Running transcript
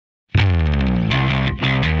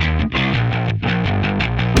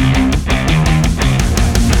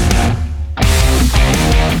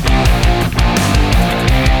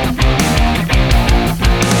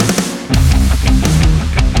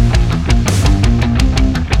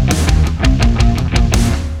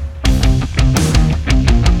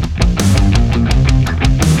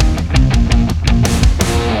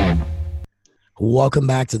welcome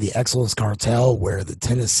back to the Excellence Cartel, where the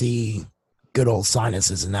Tennessee good old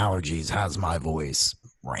sinuses and allergies has my voice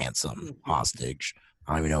ransom hostage.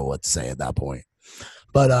 I don't even know what to say at that point.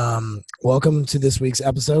 But welcome to this week's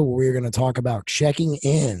episode where we're going to talk about checking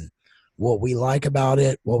in, what we like about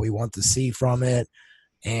it, what we want to see from it,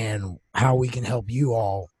 and how we can help you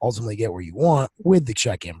all ultimately get where you want with the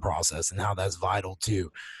check-in process and how that's vital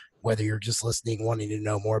to whether you're just listening, wanting to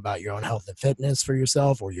know more about your own health and fitness for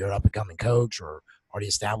yourself, or you're an up-and-coming coach or already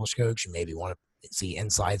established coach, you maybe want to see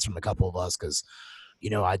insights from a couple of us because,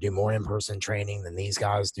 you know, I do more in-person training than these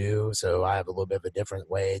guys do, so I have a little bit of a different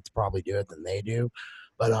way to probably do it than they do.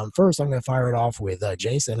 But first, I'm going to fire it off with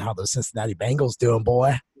Jason. How the Cincinnati Bengals doing,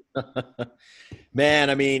 boy?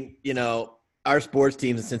 Man, I mean, you know, our sports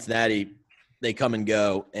teams in Cincinnati, they come and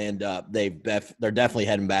go, and they're definitely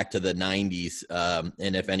heading back to the 90s.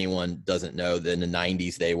 And if anyone doesn't know, then in the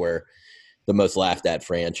 90s, they were the most laughed at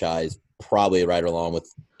franchise, probably right along with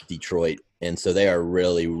Detroit. And so they are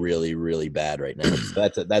really, really, really bad right now. So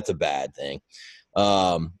that's a bad thing.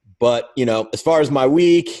 But, you know, as far as my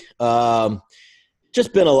week,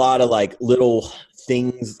 just been a lot of like little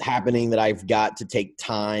things happening that I've got to take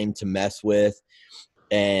time to mess with.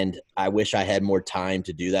 And I wish I had more time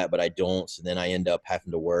to do that, but I don't. So then I end up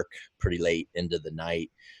having to work pretty late into the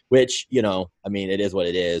night, which, you know, I mean, it is what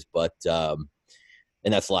it is. But and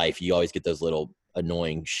that's life. You always get those little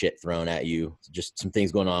annoying shit thrown at you. Just some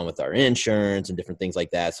things going on with our insurance and different things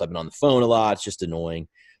like that. So I've been on the phone a lot. It's just annoying.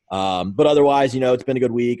 But otherwise, you know, it's been a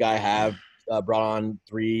good week. I have brought on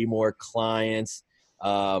 3 more clients.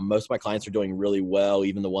 Most of my clients are doing really well,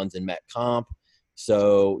 even the ones in Met Comp.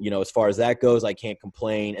 So, you know, as far as that goes, I can't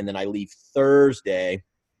complain. And then I leave Thursday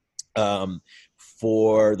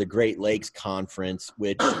for the Great Lakes Conference,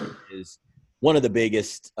 which is one of the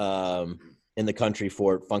biggest in the country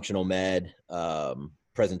for functional med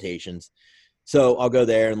presentations. So I'll go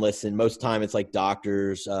there and listen. Most of the time it's like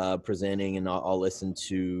doctors presenting, and I'll listen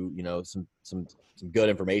to, you know, some good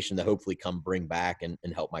information that hopefully come bring back and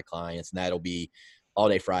help my clients. And that'll be all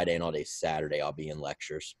day Friday and all day Saturday. I'll be in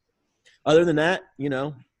lectures. Other than that, you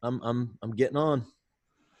know, I'm getting on.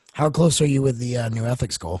 How close are you with the new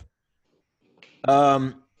ethics goal?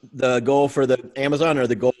 The goal for the Amazon or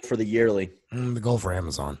the goal for the yearly? The goal for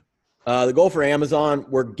Amazon. The goal for Amazon,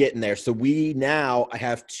 we're getting there. So I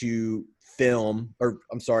have to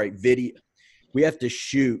video. We have to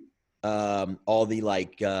shoot all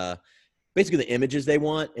the basically the images they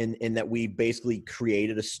want, and that we basically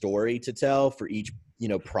created a story to tell for each, you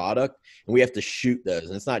know, product, and we have to shoot those,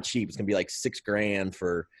 and it's not cheap. It's gonna be like $6,000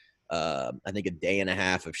 for I think a day and a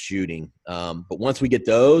half of shooting. But once we get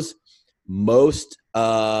those, most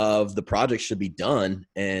of the projects should be done,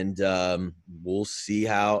 and we'll see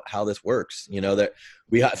how this works. You know, that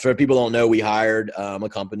for people who don't know, we hired a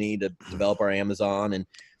company to develop our Amazon, and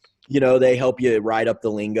you know, they help you write up the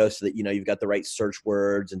lingo so that, you know, you've got the right search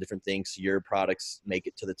words and different things so your products make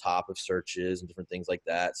it to the top of searches and different things like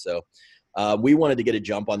that. So we wanted to get a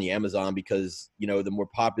jump on the Amazon because, you know, the more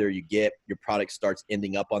popular you get, your product starts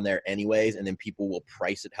ending up on there anyways, and then people will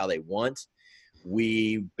price it how they want.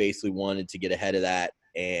 We basically wanted to get ahead of that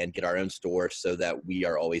and get our own store so that we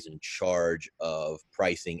are always in charge of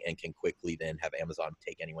pricing and can quickly then have Amazon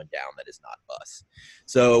take anyone down that is not us.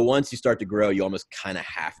 So once you start to grow, you almost kind of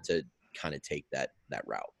have to kind of take that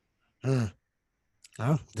route.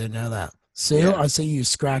 Oh, didn't know that. Sue, yeah. I see you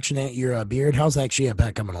scratching at your beard. How's that shit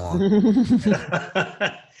back coming along?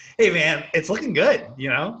 Hey, man, it's looking good, you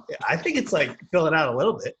know? I think it's like filling out a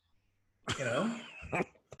little bit, you know?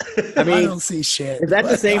 I mean, I don't see shit. Is that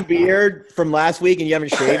the same beard from last week and you haven't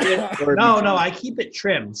shaved it? Or No, I keep it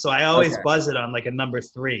trimmed. So I always buzz it on like a number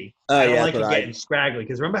 3. I don't like it getting scraggly.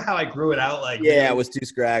 Because remember how I grew it out like... Yeah, it was too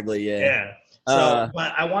scraggly, Yeah. So,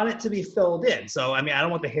 but I want it to be filled in. So, I mean, I don't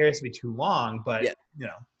want the hairs to be too long, but, you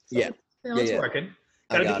know. So, you know, it's working.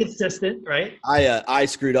 Gotta be consistent, right? I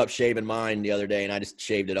screwed up shaving mine the other day, and I just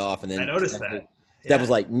shaved it off. And then I noticed that. Steph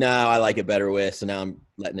was like, no, I like it better with, so now I'm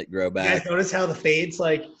letting it grow back. You guys notice how the fade's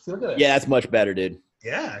like, look at it. Yeah, that's much better, dude.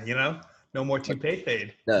 Yeah, you know, no more toupee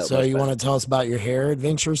fade. No, so you want to tell us about your hair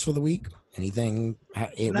adventures for the week? Anything?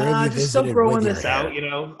 Nah, just still growing this out, you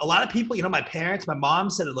know. A lot of people, you know, my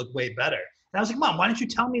mom said it looked way better. And I was like, Mom, why didn't you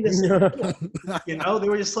tell me this? You know, they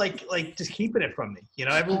were just like just keeping it from me. You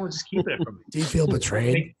know, everyone was just keeping it from me. Do you feel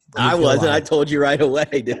betrayed? I wasn't. I told you right away,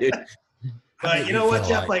 dude. But you know what,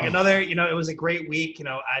 Jeff? Like another, you know, it was a great week. You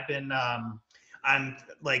know, I've been I'm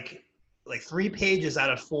like 3 pages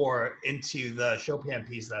out of 4 into the Chopin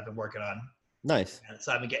piece that I've been working on. Nice. And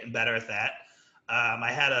so I've been getting better at that.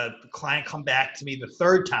 I had a client come back to me the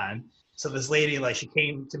 3rd time. So this lady, like, she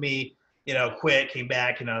came to me quit, came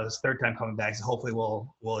back. This third time coming back. So hopefully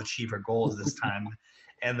we'll achieve our goals this time.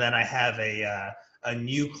 And then I have a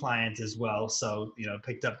new client as well. So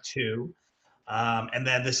picked up 2. And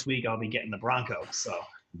then this week I'll be getting the Bronco. So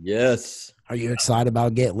yes. Are you excited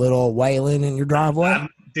about getting little Waylon in your driveway?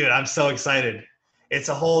 I'm so excited. It's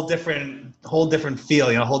a whole different feel,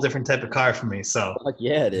 a whole different type of car for me. So fuck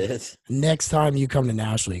yeah, it is. Next time you come to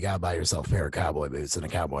Nashville, you gotta buy yourself a pair of cowboy boots and a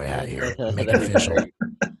cowboy hat here. Make it official.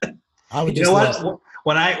 I would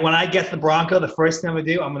when I get the Bronco, the first thing I'm gonna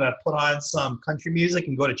do, I'm gonna put on some country music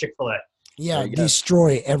and go to Chick-fil-A. Yeah,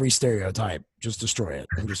 destroy every stereotype. Just destroy it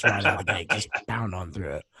and just ride out the gate. Just pound on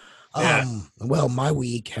through it. Yeah. Well, my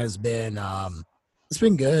week has been it's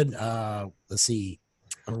been good. Let's see.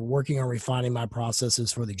 I'm working on refining my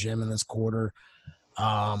processes for the gym in this quarter.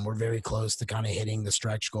 We're very close to kind of hitting the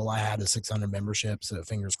stretch goal I had of 600 memberships. So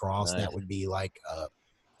fingers crossed. Nice. That would be like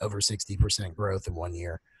over 60% growth in 1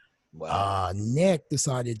 year. Wow. Nick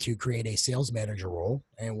decided to create a sales manager role.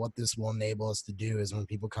 And what this will enable us to do is when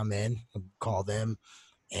people come in, we'll call them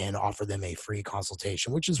and offer them a free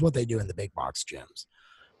consultation, which is what they do in the big box gyms.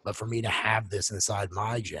 But for me to have this inside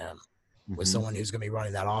my gym with someone who's going to be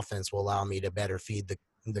running that offense will allow me to better feed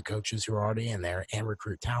the coaches who are already in there and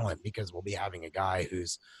recruit talent, because we'll be having a guy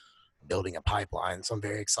who's building a pipeline. So I'm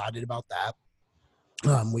very excited about that.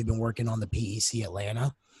 We've been working on the PEC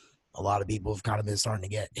Atlanta. A lot of people have kind of been starting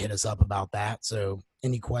to hit us up about that. So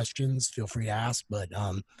any questions, feel free to ask. But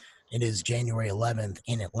it is January 11th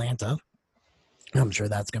in Atlanta. I'm sure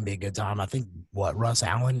that's going to be a good time. I think Russ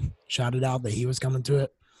Allen shouted out that he was coming to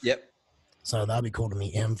it. Yep. So that'd be cool to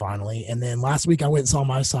meet him finally. And then last week I went and saw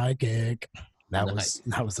my psychic. That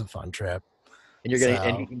was a fun trip. And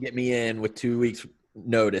and you can get me in with 2 weeks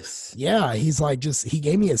notice. Yeah, he's like, he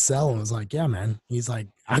gave me a cell and was like, yeah, man. He's like,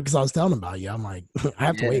 because I was telling him about you. I'm like, I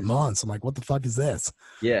have to wait months. I'm like, what the fuck is this?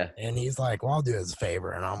 Yeah. And he's like, well, I'll do it as a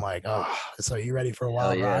favor. And I'm like, oh, so you ready for a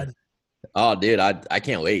wild ride? Oh, dude, I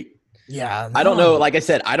can't wait. Yeah. I don't know. Like I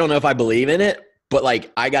said, I don't know if I believe in it, but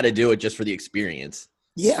like I got to do it just for the experience.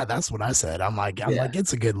 Yeah, that's what I said. I'm like,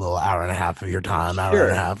 it's a good little hour and a half of your time. Hour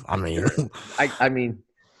and a half. I mean, I mean,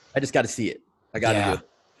 I just got to see it. I got to do it.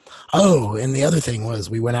 Oh, and the other thing was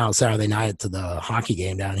we went out Saturday night to the hockey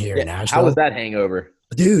game down here in Nashville. How was that hangover?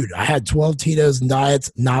 Dude, I had 12 Tito's and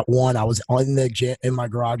diets, not one. I was in my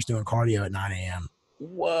garage doing cardio at 9 a.m.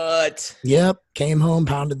 What? Yep. Came home,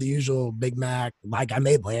 pounded the usual Big Mac. Like I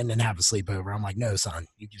made Landon have a sleepover. I'm like, no, son,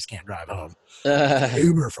 you just can't drive home.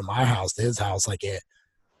 Uber from my house to his house,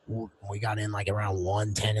 we got in like around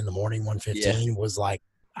 1:10 in the morning, 1:15 was like,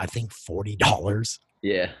 I think $40.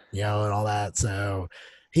 Yeah. And all that. So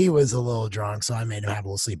he was a little drunk. So I made him have a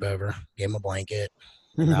little sleepover, gave him a blanket.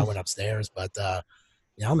 And I went upstairs. But,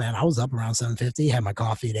 man, I was up around 7:50, had my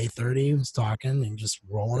coffee at 8:30, was talking and just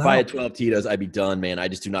rolling out. If I had 12 Tito's, I'd be done, man. I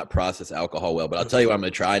just do not process alcohol well. But I'll tell you what I'm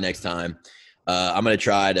going to try next time. I'm going to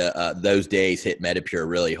try to those days hit Metapure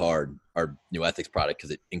really hard, our new ethics product,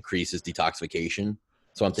 because it increases detoxification.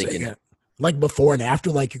 So I'm thinking like before and after,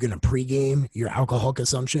 like you're going to pregame your alcohol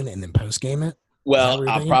consumption and then postgame it. Well,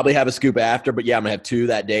 I'll probably have a scoop after, but yeah, I'm going to have 2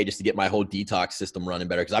 that day just to get my whole detox system running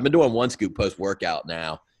better. Because I've been doing 1 scoop post-workout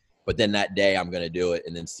now, but then that day I'm going to do it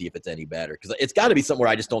and then see if it's any better. Because it's got to be somewhere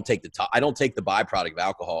I just don't take I don't take the byproduct of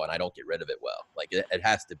alcohol and I don't get rid of it well. Like it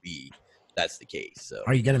has to be. That's the case. So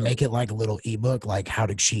are you going to make it like a little ebook, like how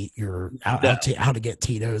to cheat how to get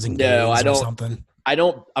Tito's and I don't, or something?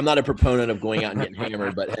 I'm not a proponent of going out and getting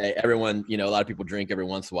hammered, but hey, everyone, a lot of people drink every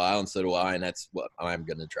once in a while, and so do I, and that's what I'm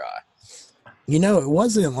going to try. It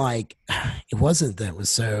wasn't that it was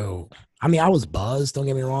so, I mean, I was buzzed, don't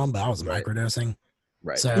get me wrong, but I was microdosing.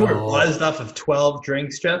 Right. So, you were buzzed off of 12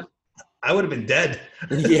 drinks, Jeff? I would have been dead.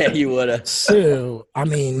 Yeah, you would have. So, I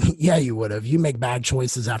mean, yeah, you would have. You make bad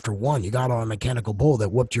choices after 1. You got on a mechanical bull that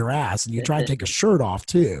whooped your ass, and you tried to take a shirt off,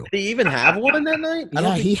 too. Did he even have one that night?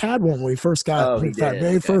 Yeah, he had one when we first got that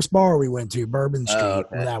very first bar we went to, Bourbon Street,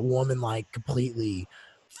 where that woman, completely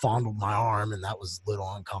fondled my arm, and that was a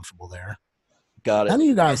little uncomfortable there. Got it. None of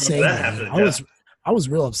you guys saved me. I was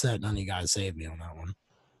real upset none of you guys saved me on that one.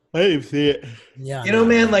 I didn't see it. Yeah.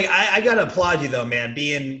 Man, I gotta applaud you though, man.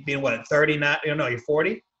 Being what, 39? You're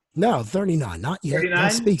 40? No, 39. Not yet. 39?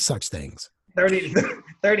 Don't speak such things.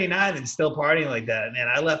 39 and still partying like that, man.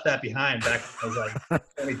 I left that behind back when I was like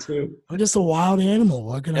 22. I'm just a wild animal.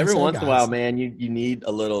 What can I say? Every once in a while, man, you need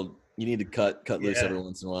a little. You need to cut loose every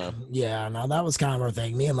once in a while. Yeah, no, that was kind of our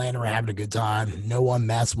thing. Me and Landon were having a good time. No one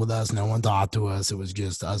messed with us. No one talked to us. It was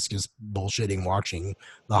just us bullshitting, watching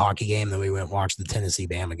the hockey game. Then we went and watched the Tennessee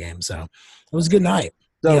Bama game. So it was a good night.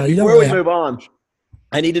 So before we move on,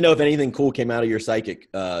 I need to know if anything cool came out of your psychic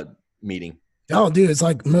meeting. Oh, dude, it's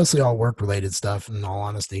like mostly all work-related stuff, in all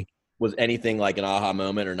honesty. Was anything like an aha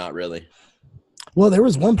moment or not really? Well, there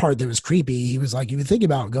was one part that was creepy. He was like, "You would think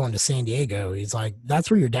about going to San Diego." He's like, "That's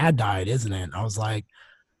where your dad died, isn't it?" I was like,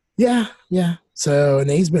 "Yeah, yeah." So, and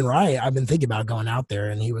he's been right. I've been thinking about going out there,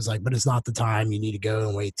 and he was like, "But it's not the time. You need to go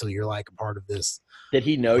and wait till you're like a part of this." Did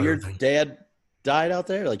he know your dad died out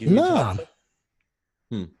there? Like, no.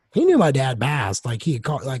 He knew my dad passed. Like he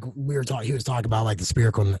called, like we were talking. He was talking about like the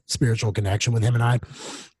spiritual connection with him and I,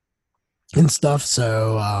 and stuff.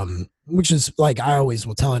 So, which is like I always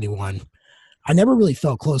will tell anyone. I never really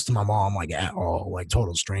felt close to my mom, like at all, like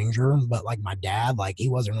total stranger. But like my dad, like he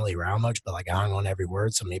wasn't really around much, but like I hung on every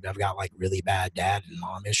word. So maybe I've got like really bad dad and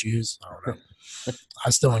mom issues. I don't know.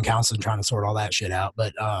 I'm still in counseling trying to sort all that shit out.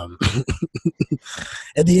 But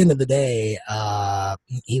at the end of the day,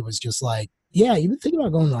 he was just like, yeah, you've been thinking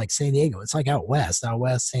about going to like San Diego. It's like out west,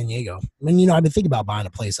 San Diego. I mean, I've been thinking about buying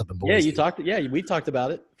a place up in Boise. We talked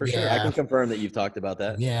about it for sure. I can confirm that you've talked about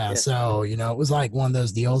that. Yeah. So, it was like one of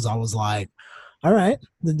those deals. I was like, all right,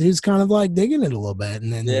 the dude's kind of like digging it a little bit.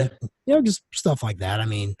 And then, just stuff like that. I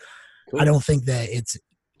mean, cool. I don't think that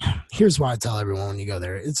here's why I tell everyone when you go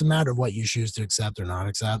there, it's a matter of what you choose to accept or not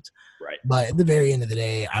accept. Right. But at the very end of the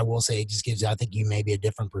day, I will say it just gives you, I think you maybe a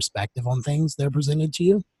different perspective on things that are presented to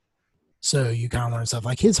you. So you kind of learn stuff.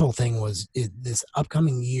 Like his whole thing was this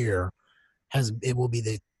upcoming year it will be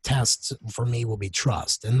the test for me will be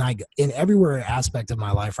trust. And like in everywhere aspect of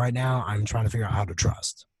my life right now, I'm trying to figure out how to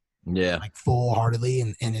trust. Yeah. Like full heartedly.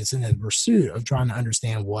 And it's in the pursuit of trying to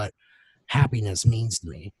understand what happiness means to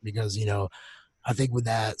me. Because, I think with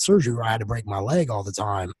that surgery where I had to break my leg all the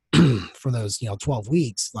time for those, 12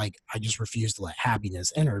 weeks, like I just refused to let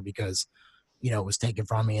happiness enter because it was taken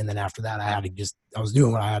from me. And then after that, I was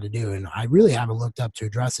doing what I had to do. And I really haven't looked up to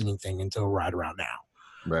address anything until right around now.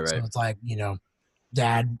 Right. So it's like,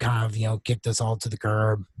 dad kind of, kicked us all to the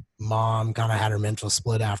curb. Mom kind of had her mental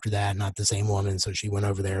split after that, not the same woman. So she went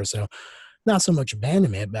over there. So not so much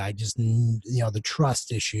abandonment, but I just, the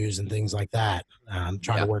trust issues and things like that. I'm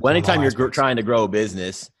trying to work. Well, anytime you're trying to grow a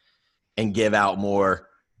business and give out more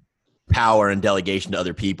power and delegation to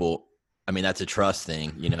other people, I mean, that's a trust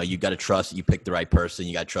thing. You got to trust you picked the right person.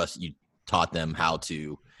 You got to trust you taught them how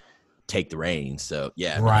to take the reins. So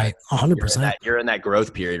yeah. Right. 100%. You're in that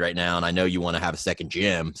growth period right now. And I know you want to have a second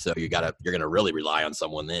gym. So you're going to really rely on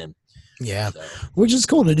someone then. Yeah. So. Which is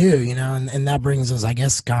cool to do, and that brings us, I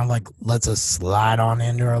guess, kind of like lets us slide on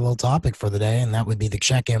into our little topic for the day. And that would be the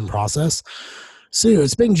check-in process. Sue,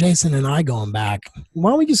 it's been Jason and I going back.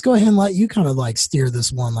 Why don't we just go ahead and let you kind of like steer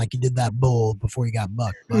this one like you did that bull before you got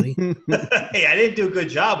bucked, buddy? Hey, I didn't do a good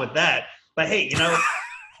job with that. But hey,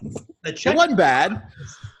 the check. It wasn't bad.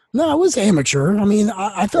 No, it was amateur. I mean,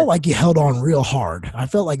 I felt like you held on real hard. I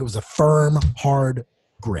felt like it was a firm, hard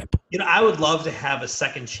grip. I would love to have a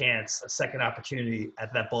second chance, a second opportunity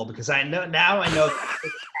at that bull because I know to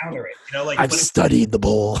counter it. I've studied the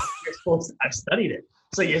bull. I've studied it.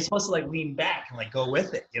 So you're supposed to like lean back and like go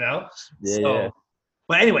with it, Yeah. So,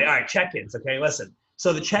 but anyway, all right, check-ins. Okay, listen.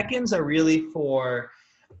 So the check-ins are really for,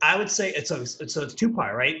 I would say it's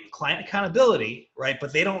two-part, right? Client accountability, right?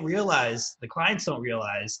 But the clients don't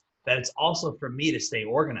realize that it's also for me to stay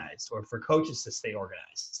organized or for coaches to stay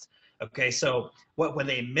organized. Okay, so when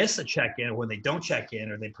they miss a check-in or when they don't check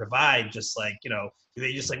in or they provide just like,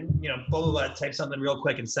 they just like, blah, blah, blah, type something real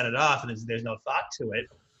quick and send it off and there's no thought to it,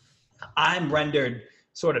 I'm rendered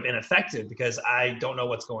sort of ineffective because I don't know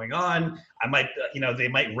what's going on. I might, they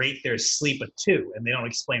might rate their sleep a 2 and they don't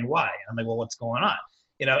explain why. I'm like, well, what's going on?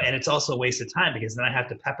 And it's also a waste of time because then I have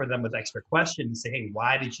to pepper them with extra questions and say, hey,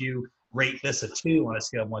 why did you rate this a 2 on a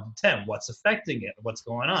scale of 1 to 10? What's affecting it? What's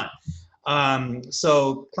going on?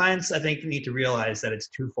 So clients, I think, need to realize that it's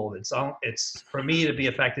twofold. It's for me to be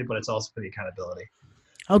effective, but it's also for the accountability.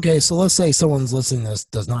 Okay, so let's say someone's listening to this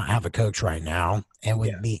does not have a coach right now and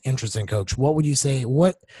would be interested in coach. What would you say?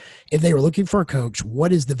 What if they were looking for a coach?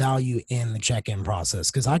 What is the value in the check-in process?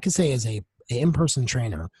 Because I could say as a in-person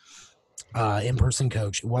trainer, in-person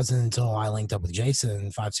coach, it wasn't until I linked up with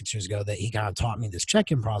Jason 5-6 years ago that he kind of taught me this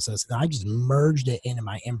check-in process, and I just merged it into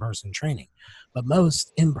my in-person training. But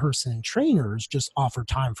most in-person trainers just offer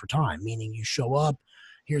time for time, meaning you show up.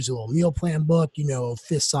 Here's a little meal plan book,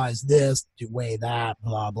 fist size this, do weigh that,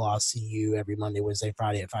 blah, blah. See you every Monday, Wednesday,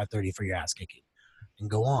 Friday at 5:30 for your ass kicking and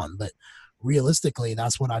go on. But realistically,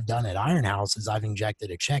 that's what I've done at Iron House is I've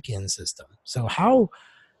injected a check-in system. So how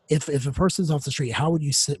if a person's off the street, how would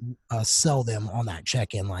you sell them on that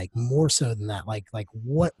check-in? Like more so than that, like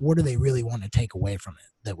what do they really want to take away from it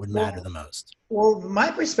that would matter the most? Well,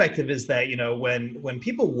 my perspective is that, when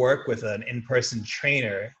people work with an in-person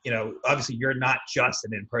trainer, obviously you're not just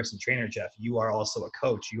an in-person trainer, Jeff. You are also a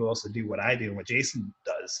coach. You also do what I do and what Jason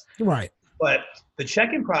does. Right. But the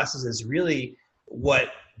check-in process is really what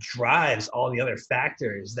drives all the other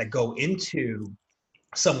factors that go into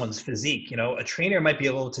someone's physique. A trainer might be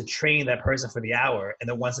able to train that person for the hour, and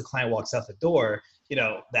then once the client walks out the door,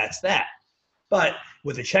 that's that. But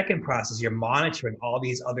with the check-in process, you're monitoring all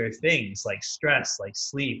these other things like stress, like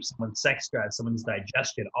sleep, someone's sex drive, someone's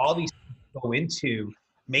digestion. All these go into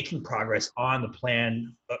making progress on the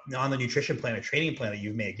plan, on the nutrition plan or training plan that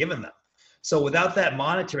you may have given them. So without that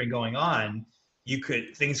monitoring going on,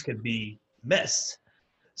 things could be missed.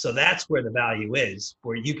 So that's where the value is,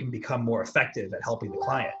 where you can become more effective at helping the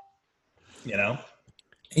client,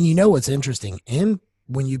 And what's interesting?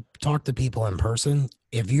 When you talk to people in person,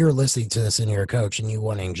 if you're listening to this and you're a coach and you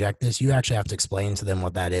want to inject this, you actually have to explain to them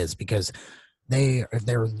what that is, because if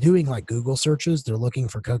they're doing like Google searches, they're looking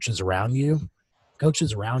for coaches around you.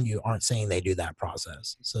 Coaches around you aren't saying they do that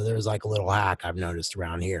process. So there's like a little hack I've noticed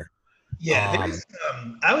around here. Yeah,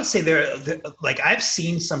 I would say like I've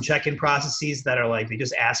seen some check-in processes that are like they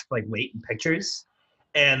just ask for like weight and pictures,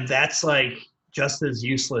 and that's like just as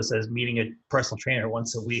useless as meeting a personal trainer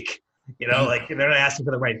once a week. Like they're not asking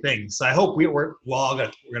for the right things. So I hope we're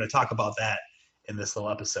going to talk about that in this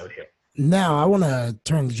little episode here. Now I want to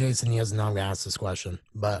turn to Jason. Yes, now I'm going to ask this question,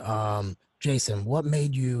 but Jason, what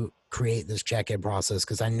made you create this check-in process?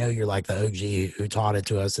 Because I know you're like the OG who taught it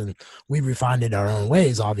to us, and we've refined it our own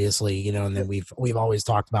ways, obviously, and then we've always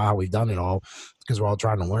talked about how we've done it all because we're all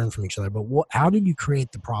trying to learn from each other. But how did you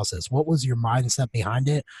create the process? What was your mindset behind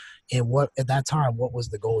it? And what, at that time, what was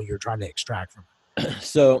the goal you're trying to extract from it?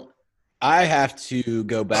 So I have to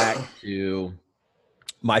go back to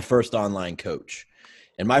my first online coach.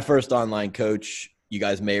 And my first online coach, you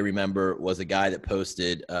guys may remember, was a guy that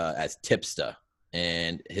posted as Tipsta.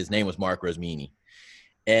 And his name was Mark Rosmini.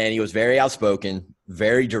 And he was very outspoken,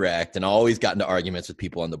 very direct, and always got into arguments with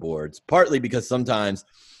people on the boards, partly because sometimes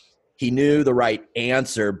he knew the right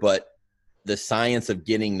answer, but the science of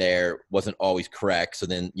getting there wasn't always correct. So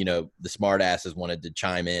then, the smart asses wanted to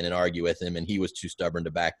chime in and argue with him, and he was too stubborn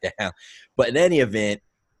to back down. But in any event,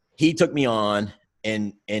 he took me on,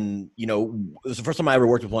 and it was the first time I ever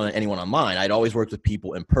worked with anyone online. I'd always worked with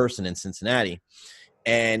people in person in Cincinnati.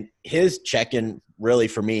 And his check-in really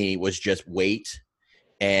for me was just weight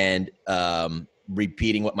and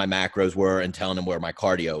repeating what my macros were and telling him where my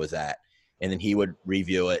cardio was at. And then he would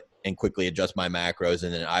review it and quickly adjust my macros.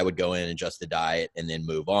 And then I would go in and adjust the diet and then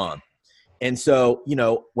move on. And so,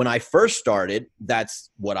 when I first started, that's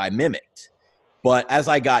what I mimicked. But as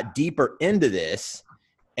I got deeper into this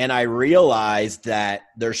and I realized that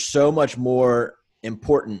there's so much more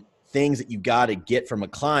important things that you got to get from a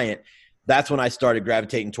client, that's when I started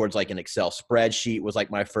gravitating towards like an Excel spreadsheet was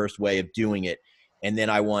like my first way of doing it. And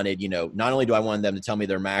then I wanted, not only do I want them to tell me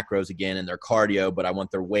their macros again and their cardio, but I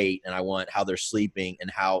want their weight and I want how they're sleeping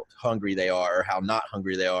and how hungry they are or how not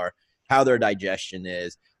hungry they are, how their digestion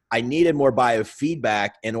is. I needed more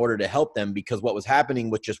biofeedback in order to help them, because what was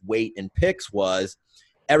happening with just weight and picks was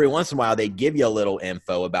every once in a while they'd give you a little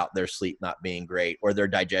info about their sleep not being great or their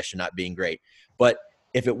digestion not being great. But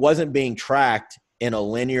if it wasn't being tracked in a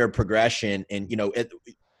linear progression, and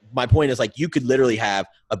my point is, like, you could literally have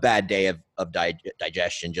a bad day of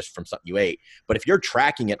digestion just from something you ate, but if you're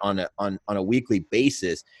tracking it on a weekly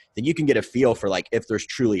basis, then you can get a feel for like if there's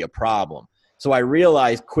truly a problem. So I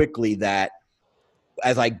realized quickly that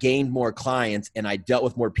as I gained more clients and I dealt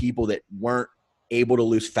with more people that weren't able to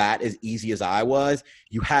lose fat as easy as I was,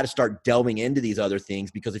 you had to start delving into these other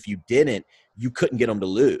things, because if you didn't, you couldn't get them to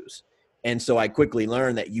lose. And so I quickly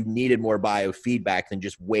learned that you needed more biofeedback than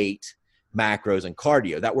just weight, macros, and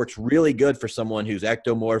cardio. That works really good for someone who's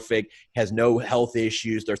ectomorphic, has no health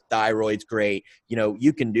issues, their thyroid's great.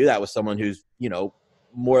 You can do that with someone who's,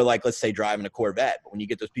 more like, let's say, driving a Corvette. But when you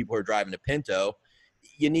get those people who are driving a Pinto,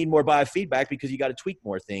 you need more biofeedback because you got to tweak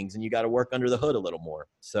more things and you got to work under the hood a little more.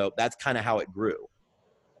 So that's kind of how it grew.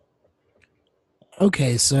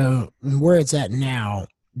 Okay, so where it's at now,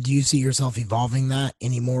 do you see yourself evolving that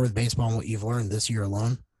anymore with baseball and what you've learned this year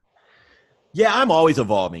alone? Yeah, I'm always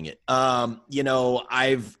evolving it. I've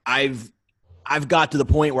got to the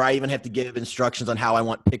point where I even have to give instructions on how I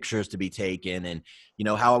want pictures to be taken and,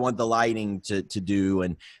 how I want the lighting to do.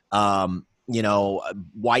 And,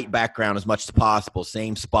 white background as much as possible,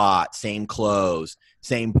 same spot, same clothes,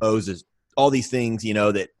 same poses, all these things,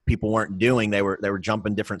 that people weren't doing. They were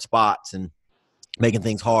jumping different spots. And making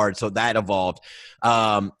things hard. So that evolved.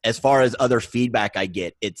 As far as other feedback I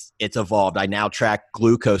get, it's evolved. I now track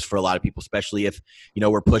glucose for a lot of people, especially if,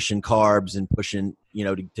 we're pushing carbs and pushing,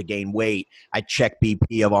 to gain weight. I check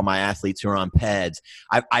BP of all my athletes who are on PEDs.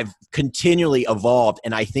 I've continually evolved,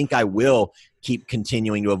 and I think I will keep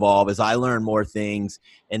continuing to evolve as I learn more things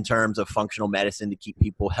in terms of functional medicine to keep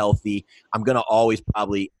people healthy. I'm going to always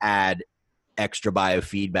probably add extra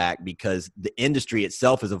biofeedback because the industry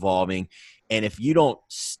itself is evolving. And if you don't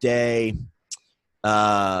stay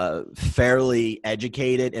fairly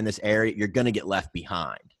educated in this area, you're going to get left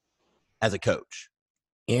behind as a coach.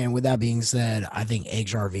 And with that being said, I think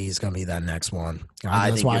HRV is going to be that next one.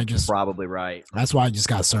 I think you're probably right. That's why I just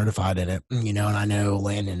got certified in it, and I know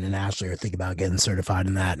Landon and Ashley are thinking about getting certified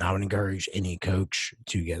in that, and I would encourage any coach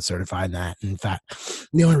to get certified in that. In fact,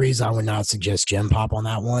 the only reason I would not suggest Gen Pop on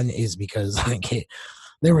that one is because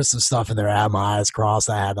there was some stuff in there I had my eyes crossed.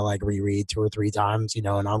 I had to reread 2 or 3 times, and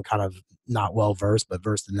I'm kind of not well versed, but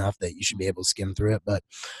versed enough that you should be able to skim through it. But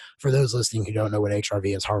for those listening who don't know what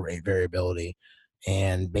HRV is, heart rate variability.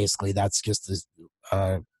 And basically that's just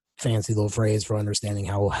a fancy little phrase for understanding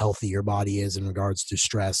how healthy your body is in regards to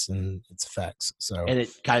stress and its effects. So, and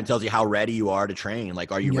it kind of tells you how ready you are to train.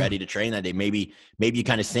 Like, are you ready to train that day? Maybe you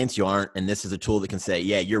kind of sense you aren't. And this is a tool that can say,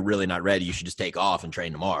 yeah, you're really not ready. You should just take off and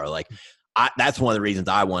train tomorrow. Like, that's one of the reasons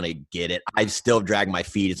I want to get it. I still drag my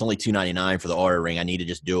feet. It's only $299 for the Oura Ring. I need to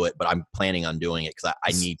just do it, but I'm planning on doing it because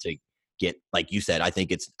I need to get, like you said, I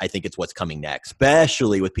think it's what's coming next,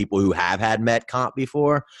 especially with people who have had Metcomp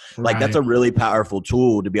before. Like, that's a really powerful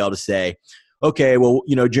tool to be able to say, okay, well,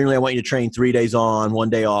 generally I want you to train 3 days on, 1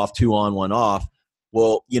 day off, 2 on, 1 off.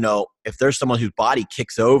 Well, if there's someone whose body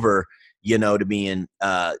kicks over, to being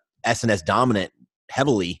SNS dominant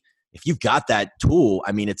heavily, if you've got that tool,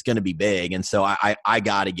 I mean, it's going to be big. And so I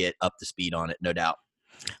got to get up to speed on it, no doubt.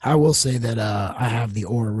 I will say that I have the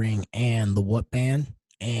Oura Ring and the Whoop Band.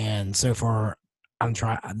 And so far, I'm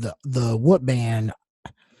trying the Whoop Band.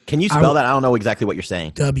 Can you spell that? I don't know exactly what you're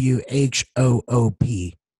saying.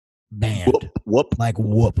 WHOOP band. Whoop. Like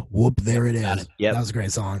whoop. Whoop. There it is. Yep. That was a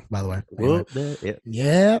great song, by the way. Whoop. Anyway.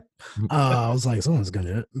 Yep. I was like, someone's going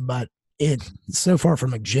to do it. But so far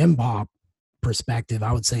from a Gen Pop perspective,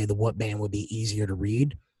 I would say the Whoop Band would be easier to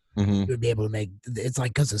read. Mm-hmm. You would be able to it's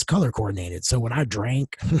like, because it's color coordinated. So when I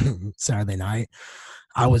drank Saturday night,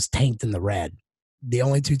 I was tanked in the red. The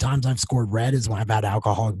only 2 times I've scored red is when I've had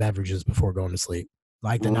alcoholic beverages before going to sleep.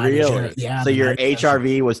 Like the night. Really? Yeah. So your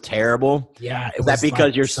HRV was terrible? Yeah. Is that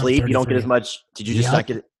because your sleep, you don't get as much? Did you just not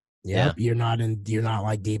get it? Yeah. You're not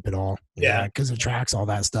like deep at all. Yeah. Because it tracks all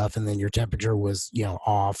that stuff. And then your temperature was,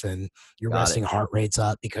 off, and your resting heart rate's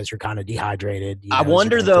up because you're kind of dehydrated. I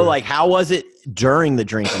wonder though, like, how was it during the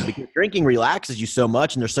drinking? Because drinking relaxes you so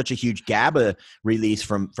much, and there's such a huge GABA release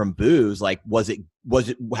from booze. Like, was it,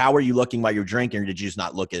 how were you looking while you're drinking, or did you just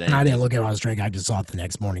not look at it? I didn't look at what I was drinking. I just saw it the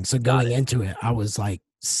next morning. So going into it, I was like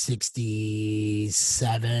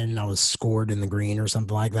 67. I was scored in the green or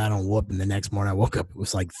something like that on Whoop. And the next morning I woke up, it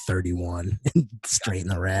was like 31 straight in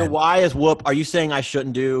the red. So why is Whoop? Are you saying I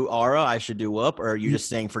shouldn't do Aura? I should do Whoop? Or are you just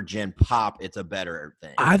saying for Gen Pop, it's a better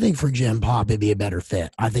thing? I think for Gen Pop, it'd be a better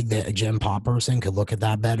fit. I think that a Gen Pop person could look at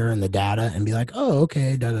that better in the data and be like, oh,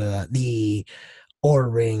 okay. The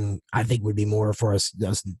Oura Ring, I think, would be more for us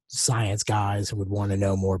science guys who would want to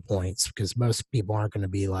know more points, because most people aren't going to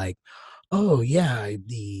be like, oh yeah,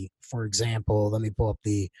 for example, let me pull up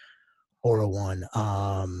the Oura one.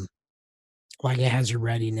 Like, it has your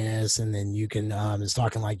readiness, and then you can it's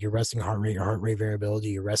talking like your resting heart rate, your heart rate variability,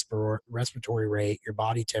 your respiratory rate, your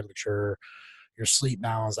body temperature, your sleep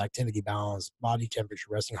balance, activity balance, body temperature,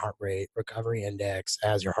 resting heart rate, recovery index. It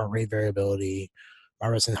has your heart rate variability. My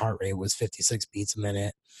resting heart rate was 56 beats a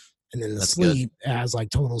minute. And then the sleep has like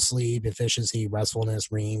total sleep, efficiency,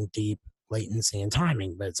 restfulness, REM, deep, latency, and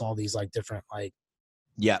timing. But it's all these like different like.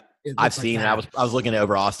 Yeah, I've seen it. I was looking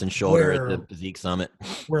over Austin's shoulder at the Physique Summit.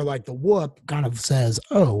 Where like the Whoop kind of says,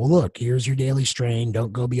 oh, well, look, here's your daily strain.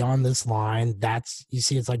 Don't go beyond this line. That's, you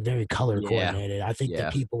see, it's like very color coordinated. I think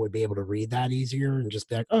that people would be able to read that easier and just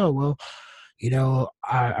be like, oh, well,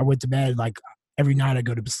 I went to bed, like every night I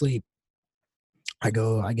go to sleep. I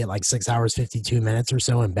get like 6 hours, 52 minutes or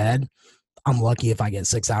so in bed. I'm lucky if I get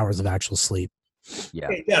 6 hours of actual sleep. Yeah.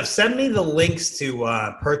 Hey, Jeff, send me the links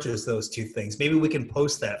to purchase those 2 things. Maybe we can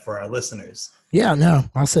post that for our listeners. Yeah, no,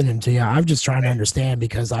 I'll send them to you. I'm just trying to understand,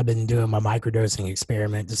 because I've been doing my microdosing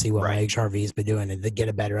experiment to see what my HRV's been doing and to get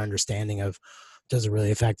a better understanding of, does it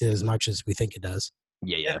really affect it as much as we think it does?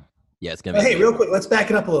 Yeah, it's gonna be. Hey, real quick, let's back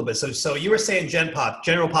it up a little bit. So you were saying Gen Pop,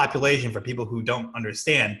 general population for people who don't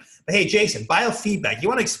understand. But hey, Jason, biofeedback. You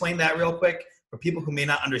want to explain that real quick? for people who may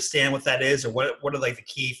not understand what that is, or what are like the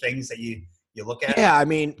key things that you look at? Yeah, I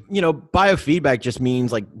mean, biofeedback just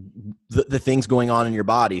means like the things going on in your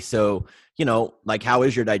body. So, like how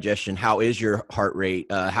is your digestion? How is your heart rate?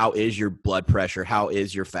 How is your blood pressure? How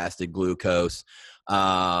is your fasted glucose?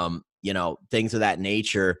 Things of that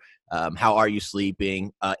nature. How are you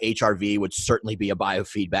sleeping? HRV would certainly be a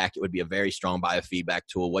biofeedback. It would be a very strong biofeedback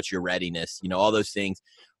tool. What's your readiness? All those things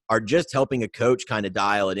are just helping a coach kind of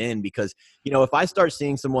dial it in, because, if I start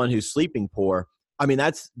seeing someone who's sleeping poor, I mean,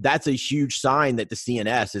 that's a huge sign that the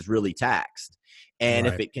CNS is really taxed. And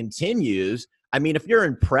Right. if it continues, I mean, if you're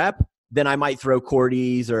in prep, then I might throw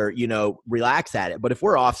Cordy's or, relax at it. But if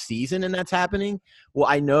we're off season and that's happening, well,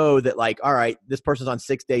 I know that like, all right, this person's on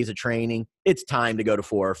 6 days of training. It's time to go to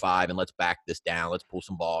 4 or 5 and let's back this down. Let's pull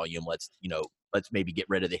some volume. Let's maybe get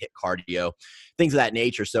rid of the HIIT cardio, things of that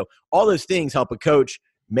nature. So all those things help a coach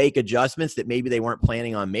make adjustments that maybe they weren't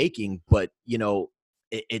planning on making, but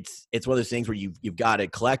it's one of those things where you've got to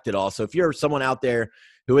collect it all. So if you're someone out there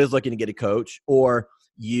who is looking to get a coach, or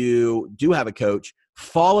you do have a coach,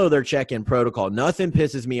 follow their check-in protocol. Nothing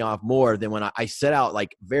pisses me off more than when I set out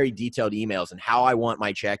like very detailed emails and how I want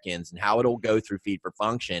my check-ins and how it'll go through Feed for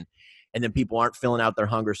Function. And then people aren't filling out their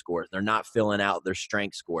hunger scores. They're not filling out their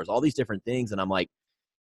strength scores, all these different things. And I'm like,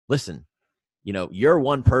 listen, you're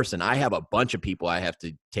one person. I have a bunch of people I have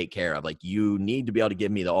to take care of. Like, you need to be able to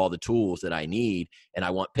give me all the tools that I need. And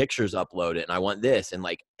I want pictures uploaded and I want this. And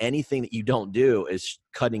like anything that you don't do is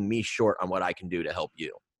cutting me short on what I can do to help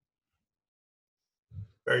you.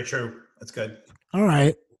 Very true. That's good. All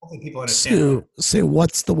right. Hopefully people understand. So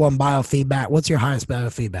what's the one biofeedback? What's your highest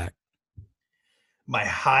biofeedback? My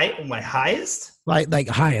highest? Like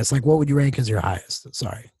highest. Like what would you rank as your highest?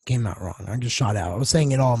 Sorry, came out wrong. I just shot out. I was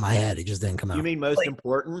saying it all in my head. It just didn't come out. You mean most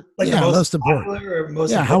important? Like yeah, most important. Or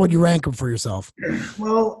most important. How would you rank them for yourself?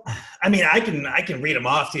 Well, I mean, I can read them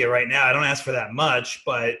off to you right now. I don't ask for that much,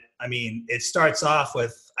 but I mean, it starts off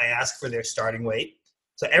with I ask for their starting weight.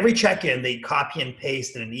 So every check-in, they copy and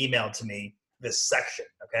paste in an email to me this section,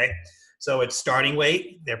 okay? So it's starting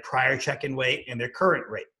weight, their prior check-in weight, and their current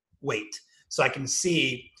weight. So I can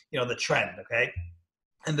see, the trend, okay?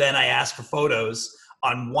 And then I ask for photos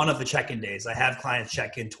on one of the check-in days. I have clients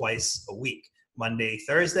check in twice a week, Monday,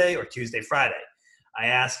 Thursday, or Tuesday, Friday. I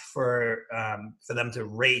ask for them to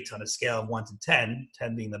rate on a scale of 1 to 10,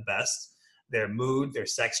 10 being the best, their mood, their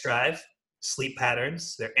sex drive, sleep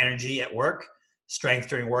patterns, their energy at work, strength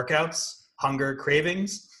during workouts, hunger,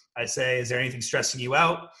 cravings. I say, is there anything stressing you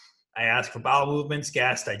out? I ask for bowel movements,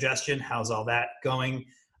 gas, digestion. How's all that going?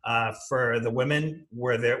 For the women,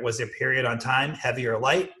 was their period on time, heavy or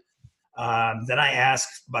light? Then I ask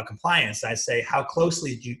about compliance. I say, how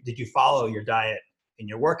closely did you follow your diet in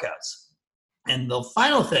your workouts? And the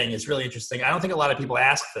final thing is really interesting. I don't think a lot of people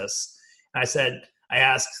ask this. I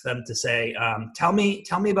asked them to say, tell me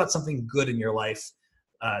about something good in your life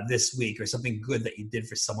this week, or something good that you did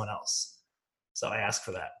for someone else. So I ask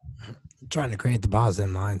for that. I'm trying to create the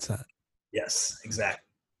positive mindset. Yes, exactly.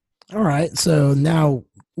 All right. So now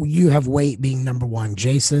you have weight being number one.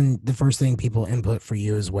 Jason, the first thing people input for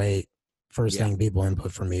you is weight. First thing people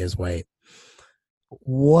input for me is weight.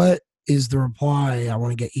 What is the reply? I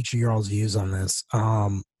want to get each of y'all's views on this.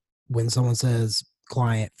 When someone says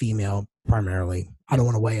client, female primarily, I don't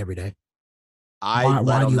want to weigh every day.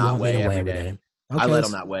 Why do you not weigh every day? Okay. I let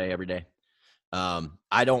them not weigh every day.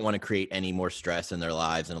 I don't want to create any more stress in their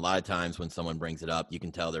lives. And a lot of times when someone brings it up, you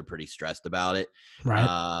can tell they're pretty stressed about it. Right.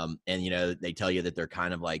 And, they tell you that they're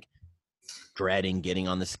kind of like dreading getting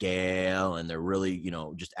on the scale, and they're really,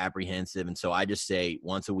 just apprehensive. And so I just say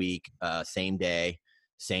once a week, same day,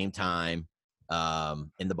 same time,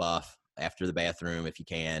 in the buff, after the bathroom, if you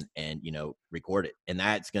can, and, record it. And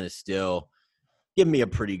that's going to still give me a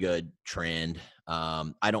pretty good trend.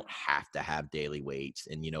 I don't have to have daily weights,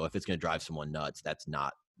 and if it's going to drive someone nuts, that's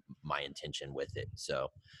not my intention with it. So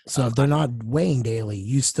if they're not weighing daily,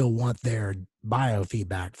 you still want their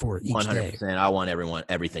biofeedback for each 100%. Day. I want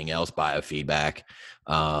everything else biofeedback.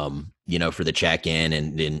 For the check-in,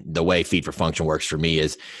 and then the way Feed for Function works for me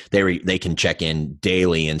is they can check in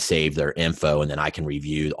daily and save their info, and then I can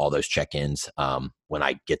review all those check-ins when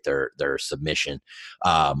I get their submission.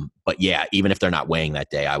 But yeah, even if they're not weighing that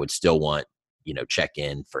day, I would still want check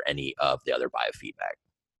in for any of the other biofeedback.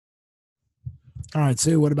 All right,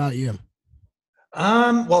 Sue, what about you?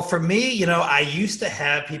 Well, for me, I used to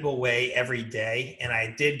have people weigh every day, and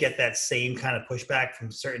I did get that same kind of pushback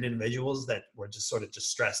from certain individuals that were just sort of just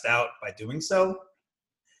stressed out by doing so.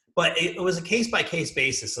 But it was a case-by-case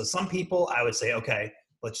basis. So some people I would say, okay,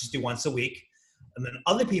 let's just do once a week. And then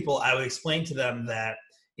other people, I would explain to them that,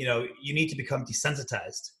 you need to become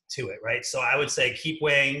desensitized to it, right? So I would say keep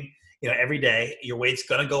weighing, every day. Your weight's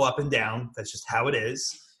going to go up and down. That's just how it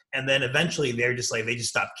is. And then eventually they just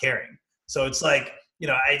stop caring. So it's like,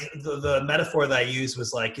 the metaphor that I used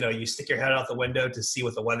was like, you stick your head out the window to see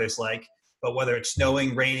what the weather's like. But whether it's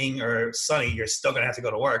snowing, raining, or sunny, you're still going to have to go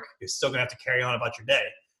to work. You're still going to have to carry on about your day.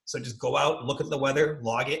 So just go out, look at the weather,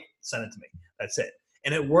 log it, send it to me. That's it.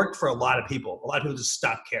 And it worked for a lot of people. A lot of people just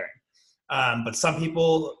stopped caring. But some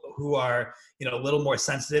people who are, a little more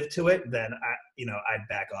sensitive to it, then I'd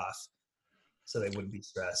back off so they wouldn't be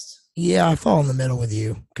stressed. Yeah, I fall in the middle with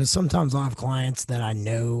you because sometimes I have clients that I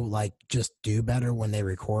know like just do better when they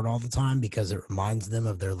record all the time because it reminds them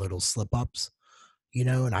of their little slip ups,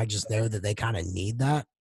 and I just know that they kind of need that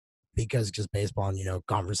because just based on,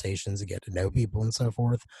 conversations and get to know people and so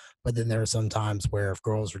forth. But then there are some times where if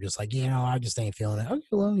girls are just like, I just ain't feeling it. Okay,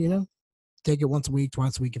 well, take it once a week,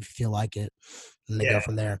 twice a week if you feel like it. And they go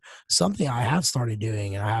from there. Something I have started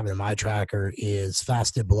doing and I have it in my tracker is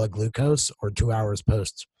fasted blood glucose or 2 hours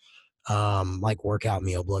post like workout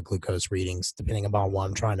meal blood glucose readings, depending upon what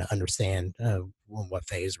I'm trying to understand what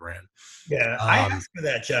phase we're in. Yeah, I asked for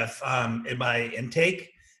that, Jeff, in my intake.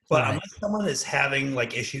 But unless someone is having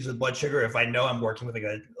like issues with blood sugar, if I know I'm working with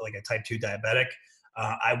like a type 2 diabetic,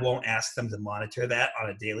 I won't ask them to monitor that on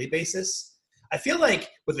a daily basis. I feel like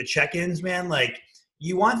with the check-ins, man, like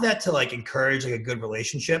you want that to like encourage like a good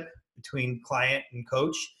relationship between client and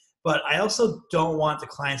coach. But I also don't want the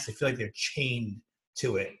clients to feel like they're chained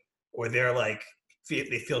to it or they're like,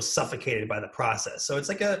 they feel suffocated by the process. So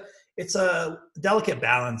it's a delicate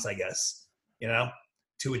balance, I guess,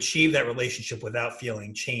 to achieve that relationship without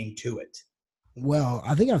feeling chained to it. Well,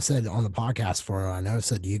 I think I've said on the podcast before, I know I've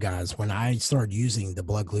said to you guys, when I started using the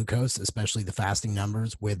blood glucose, especially the fasting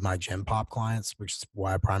numbers with my Gym Pop clients, which is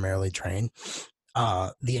why I primarily train,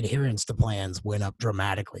 the adherence to plans went up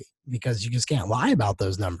dramatically because you just can't lie about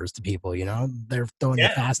those numbers to people. They're throwing you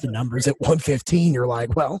fasted numbers at 115. You're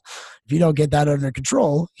like, well, if you don't get that under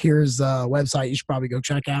control, here's a website you should probably go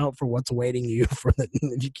check out for what's awaiting you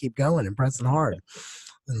if you keep going and pressing hard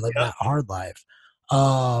and live that hard life.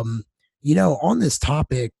 On this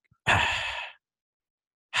topic,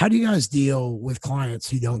 how do you guys deal with clients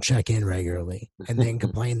who don't check in regularly and then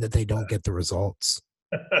complain that they don't get the results?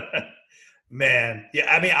 Man,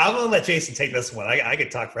 yeah, I mean, I'm gonna let Jason take this one. I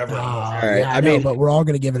could talk forever. All right. Yeah, I mean, but we're all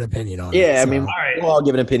gonna give an opinion on it. Yeah, so. We'll all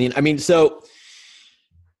give an opinion. I mean, so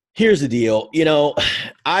here's the deal.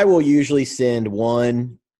 I will usually send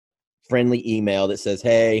one friendly email that says,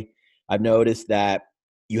 "Hey, I've noticed that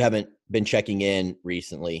you haven't been checking in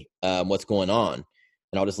recently. What's going on?"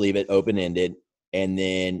 And I'll just leave it open-ended. And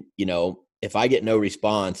then, if I get no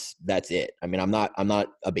response, that's it. I mean, I'm not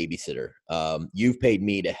a babysitter. You've paid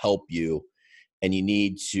me to help you, and you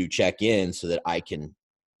need to check in so that I can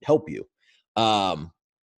help you.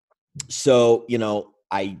 So,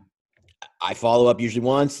 I follow up usually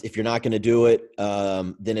once. If you're not going to do it,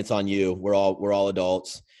 then it's on you. We're all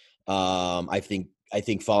adults. I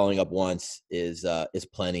think following up once is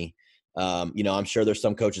plenty. I'm sure there's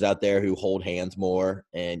some coaches out there who hold hands more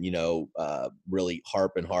and, really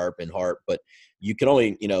harp, but you can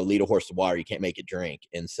only, lead a horse to water. You can't make it drink.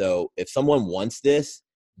 And so if someone wants this,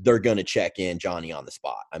 they're going to check in Johnny on the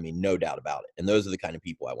spot. I mean, no doubt about it. And those are the kind of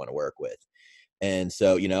people I want to work with. And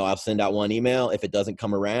so, I'll send out one email. If it doesn't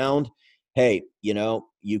come around, hey,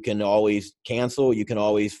 you can always cancel. You can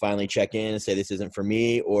always finally check in and say, this isn't for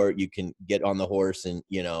me, or you can get on the horse and,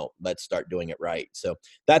 let's start doing it right. So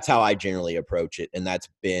that's how I generally approach it. And that's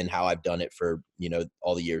been how I've done it for,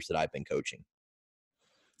 all the years that I've been coaching.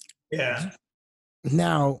 Yeah.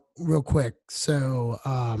 Now, real quick. So,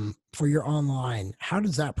 for your online, how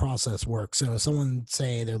does that process work? So someone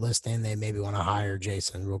say they're listening, they maybe want to hire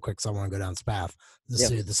Jason real quick. So I want to go down this path. Let's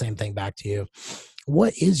do the same thing back to you.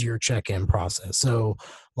 What is your check-in process? So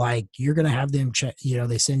like you're going to have them check,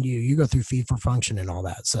 they send you go through feed for function and all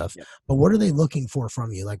that stuff, but what are they looking for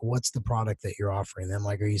from you? Like, what's the product that you're offering them?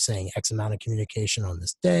 Like, are you saying X amount of communication on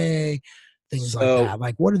this day? Things like that.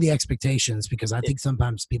 Like, what are the expectations? Because I think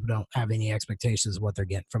sometimes people don't have any expectations of what they're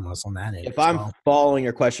getting from us on that end. If I'm following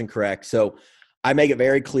your question correct, so I make it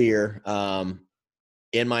very clear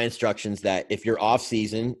in my instructions that if you're off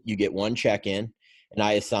season, you get one check-in, and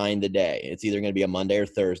I assign the day. It's either going to be a Monday or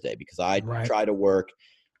Thursday because I try to work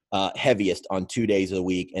heaviest on 2 days of the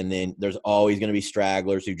week. And then there's always going to be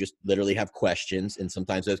stragglers who just literally have questions. And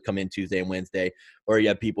sometimes those come in Tuesday and Wednesday, or you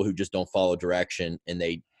have people who just don't follow direction and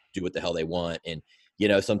they do what the hell they want. And,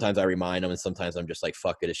 sometimes I remind them and sometimes I'm just like,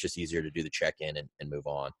 fuck it. It's just easier to do the check-in and move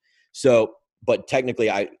on. So but technically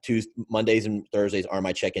Mondays and Thursdays are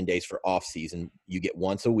my check-in days for off season. You get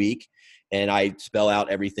once a week, and I spell out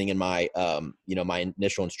everything in my, my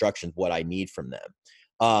initial instructions, what I need from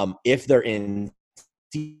them. If they're in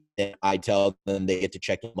season, I tell them they get to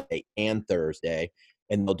check in Monday and Thursday,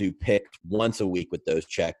 and they'll do picks once a week with those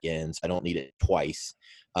check-ins. I don't need it twice.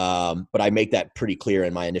 But I make that pretty clear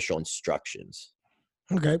in my initial instructions.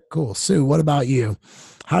 Okay, cool. Sue, what about you?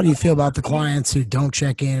 How do you feel about the clients who don't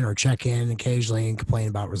check in or check in occasionally and complain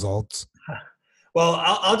about results? Well,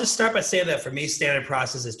 I'll just start by saying that for me, standard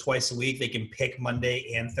process is twice a week. They can pick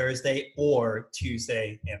Monday and Thursday or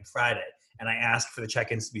Tuesday and Friday. And I ask for the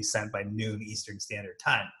check-ins to be sent by noon Eastern Standard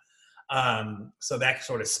Time. So that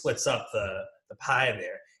sort of splits up the pie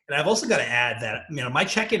there. And I've also got to add that, my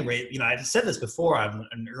check-in rate, I've said this before on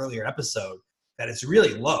an earlier episode, that it's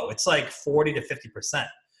really low. It's like 40 to 50%.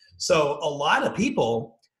 So a lot of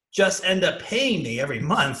people just end up paying me every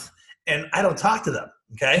month and I don't talk to them,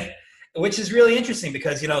 okay? Which is really interesting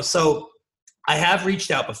because, so I have reached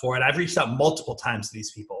out before and I've reached out multiple times to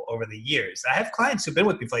these people over the years. I have clients who've been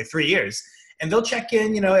with me for like 3 years and they'll check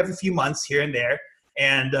in, every few months here and there.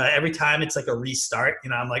 And every time it's like a restart,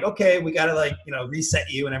 I'm like, okay, we got to reset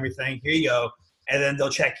you and everything. Here you go. And then they'll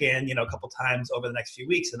check in, a couple times over the next few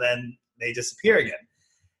weeks and then they disappear again.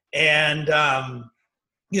 And,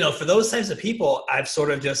 for those types of people, I've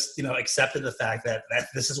sort of just, accepted the fact that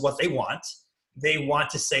this is what they want. They want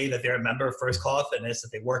to say that they're a member of First Call of Fitness, that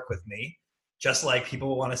they work with me, just like people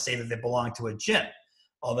will want to say that they belong to a gym,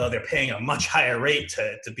 although they're paying a much higher rate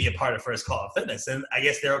to be a part of First Call of Fitness. And I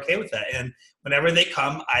guess they're okay with that. And whenever they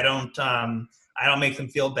come, I don't make them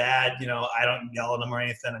feel bad. I don't yell at them or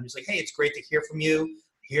anything. I'm just like, hey, it's great to hear from you.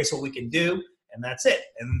 Here's what we can do. And that's it.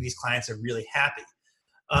 And these clients are really happy.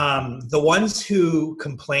 The ones who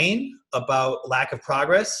complain about lack of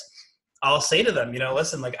progress, I'll say to them,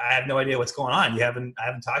 listen, I have no idea what's going on. I haven't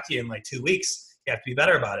talked to you in like 2 weeks. You have to be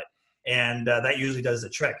better about it. And that usually does the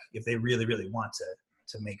trick if they really, really want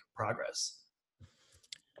to make progress.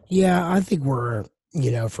 Yeah, I think we're,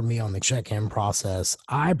 for me on the check-in process,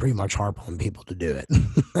 I pretty much harp on people to do it.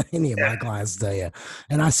 Any of my clients tell you.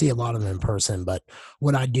 And I see a lot of them in person, but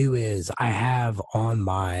what I do is I have on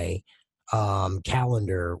my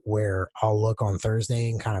calendar where I'll look on Thursday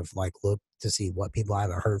and kind of look to see what people I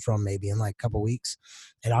haven't heard from maybe in a couple weeks.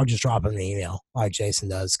 And I'll just drop them an email like Jason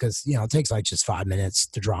does. Cause it takes just 5 minutes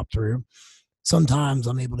to drop through. Sometimes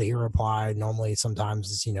I'm able to hear a reply. Normally,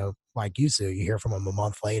 sometimes it's, like you, Sue, you hear from them a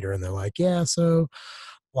month later and they're like, yeah, so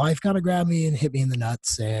life got to grab me and hit me in the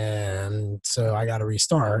nuts. And so I got to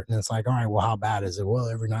restart. And it's like, all right, well, how bad is it? Well,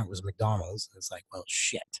 every night was McDonald's. And it's like, well,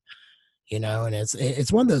 shit. And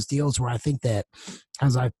it's one of those deals where I think that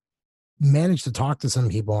as I managed to talk to some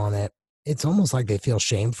people on it, it's almost like they feel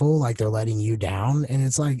shameful, like they're letting you down. And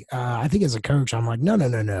it's like, I think as a coach, I'm like, no,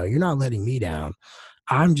 you're not letting me down.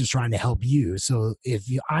 I'm just trying to help you. So if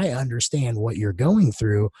I understand what you're going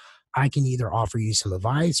through, I can either offer you some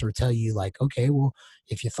advice or tell you okay, well,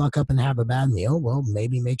 if you fuck up and have a bad meal, well,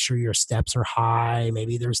 maybe make sure your steps are high.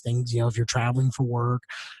 Maybe there's things, if you're traveling for work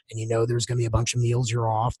and there's going to be a bunch of meals you're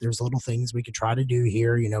off, there's little things we could try to do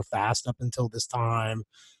here, fast up until this time,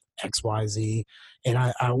 XYZ. And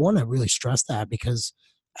I want to really stress that because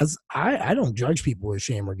as I don't judge people with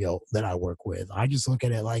shame or guilt that I work with. I just look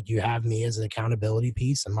at it like you have me as an accountability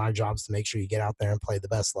piece, and my job is to make sure you get out there and play the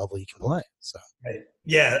best level you can play. So, right.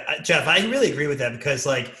 Yeah, Jeff, I really agree with that because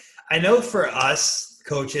I know for us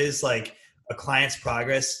coaches, a client's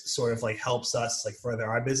progress sort of helps us further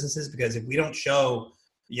our businesses, because if we don't show,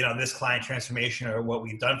 this client transformation or what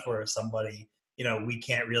we've done for somebody, we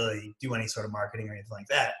can't really do any sort of marketing or anything like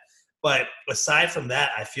that. But aside from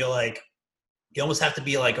that, I feel like you almost have to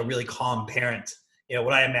be a really calm parent.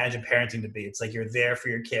 What I imagine parenting to be. It's you're there for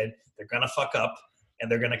your kid. They're going to fuck up and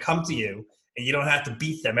they're going to come to you, and you don't have to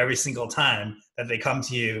beat them every single time that they come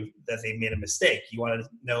to you that they made a mistake. You want to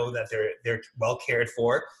know that they're well cared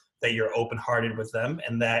for, that you're open-hearted with them,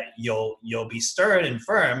 and that you'll be stern and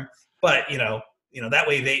firm, but that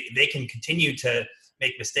way they can continue to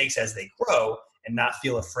make mistakes as they grow and not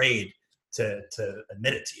feel afraid to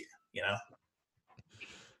admit it to you,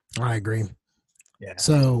 I agree. Yeah.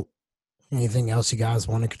 So anything else you guys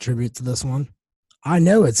want to contribute to this one? I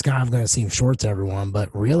know it's kind of going to seem short to everyone,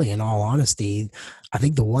 but really, in all honesty, I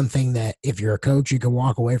think the one thing that if you're a coach, you can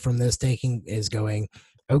walk away from this taking is going,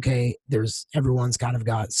 okay, everyone's kind of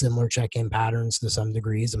got similar check-in patterns to some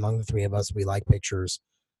degrees. Among the three of us, we like pictures.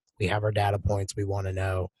 We have our data points we want to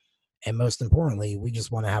know. And most importantly, we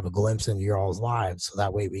just want to have a glimpse into your all's lives. So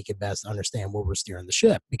that way we can best understand where we're steering the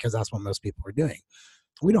ship, because that's what most people are doing.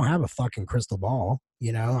 we don't have a fucking crystal ball,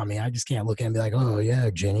 you know? I mean, I just can't look at it and be like, oh yeah,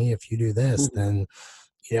 Jenny, if you do this, then,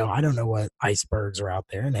 you know, I don't know what icebergs are out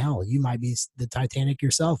there. And hell, you might be the Titanic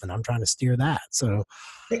yourself, and I'm trying to steer that. So,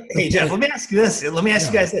 hey Jeff, let me ask you this. Let me ask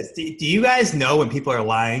you guys this. Do you guys know when people are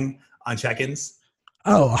lying on check-ins?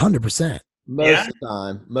 Oh, 100%.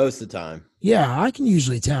 Most of the time. Yeah, I can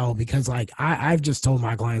usually tell because like I've just told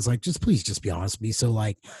my clients, like, just please just be honest with me. So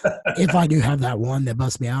like if I do have that one that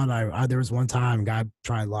busts me out, I there was one time a guy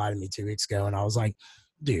tried to lie to me 2 weeks ago, and I was like,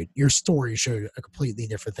 dude, your story showed a completely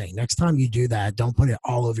different thing. Next time you do that, don't put it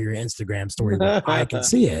all over your Instagram story where I can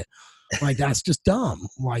see it. Like, that's just dumb.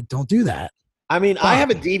 Like, don't do that. I mean, I have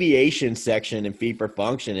a deviation section in Fee for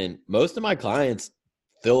Function, and most of my clients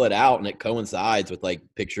fill it out and it coincides with like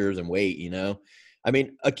pictures and weight, you know? I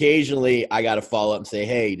mean, occasionally I got to follow up and say,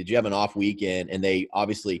 hey, did you have an off weekend? And they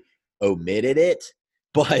obviously omitted it,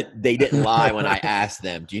 but they didn't lie when I asked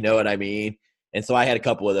them. Do you know what I mean? And so I had a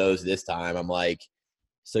couple of those this time. I'm like,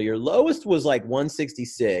 so your lowest was like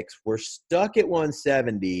 166. We're stuck at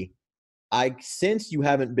 170. I sense you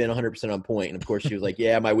haven't been 100% on point. And of course she was like,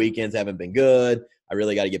 yeah, my weekends haven't been good. I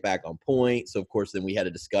really got to get back on point. So of course, then we had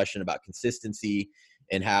a discussion about consistency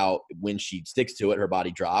and how when she sticks to it, her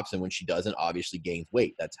body drops. And when she doesn't, obviously gains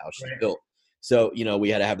weight. That's how she's built. So, you know, we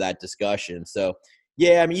had to have that discussion. So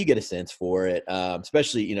yeah, I mean, you get a sense for it,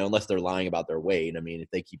 especially, you know, unless they're lying about their weight. I mean, if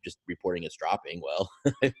they keep just reporting it's dropping, well,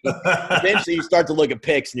 eventually you start to look at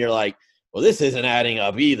pics and you're like, well, this isn't adding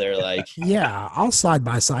up either. Like, yeah, I'll side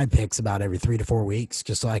by side pics about every 3 to 4 weeks,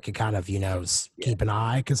 just so I could kind of, you know, keep an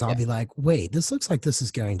eye. Cause I'll be like, wait, this looks like this is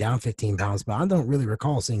going down 15 pounds, but I don't really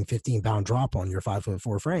recall seeing 15-pound drop on your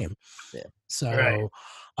 5'4" frame. Yeah. So,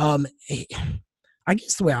 I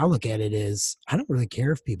guess the way I look at it is I don't really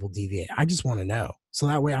care if people deviate. I just want to know. So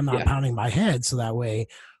that way I'm not pounding my head. So that way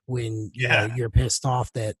when you know, you're pissed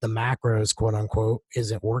off that the macros, quote unquote,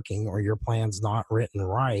 isn't working or your plan's not written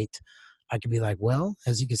right, I could be like, well,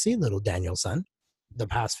 as you can see, little Danielson, the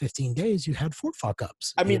past 15 days, you had 4 fuck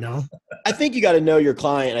ups. I mean, you know? I think you got to know your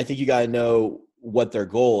client. I think you got to know what their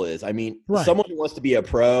goal is. I mean, someone who wants to be a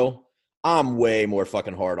pro, I'm way more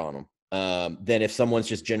fucking hard on them than if someone's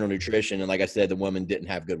just general nutrition. And like I said, the woman didn't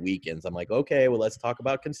have good weekends. I'm like, okay, well, let's talk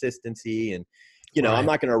about consistency. And, you know, I'm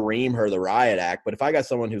not going to ream her the riot act. But if I got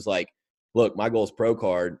someone who's like, look, my goal is pro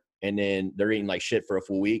card, and then they're eating like shit for a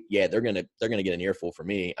full week, yeah, they're gonna get an earful from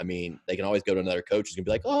me. I mean, they can always go to another coach who's gonna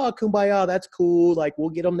be like, oh, kumbaya, that's cool. Like,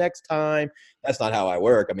 we'll get them next time. That's not how I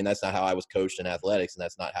work. I mean, that's not how I was coached in athletics, and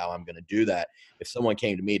that's not how I'm gonna do that. If someone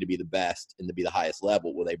came to me to be the best and to be the highest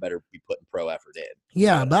level, well, they better be putting pro effort in.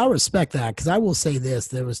 Yeah, but I respect that because I will say this: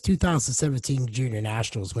 there was 2017 Junior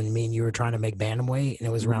Nationals when me and you were trying to make bantamweight, and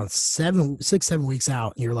it was around 6-7 weeks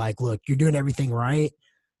out, and you're like, look, you're doing everything right.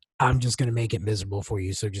 I'm just going to make it miserable for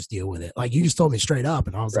you. So just deal with it. Like, you just told me straight up.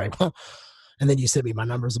 And I was like, huh. And then you sent me my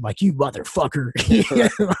numbers. I'm like, you motherfucker.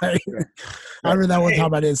 Like, I remember that one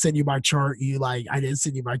time I didn't send you my chart. I didn't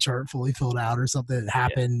send you my chart fully filled out or something that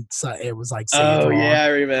happened. So it was like, I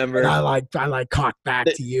remember. And I cocked back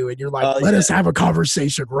to you and you're like, let us have a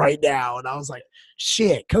conversation right now. And I was like,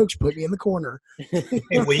 shit, coach put me in the corner.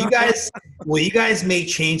 Will you guys make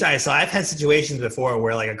change? So I've had situations before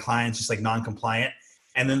where like a client's just like non-compliant.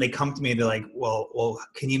 And then they come to me and they're like, well,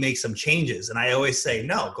 can you make some changes? And I always say,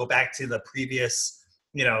 no, go back to the previous,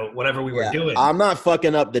 you know, whatever we were doing. I'm not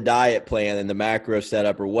fucking up the diet plan and the macro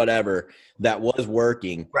setup or whatever that was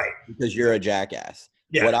working. Right. Because you're a jackass.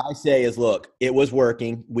 Yeah. What I say is, look, it was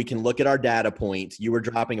working. We can look at our data points. You were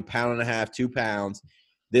dropping 1.5 pounds, 2 pounds.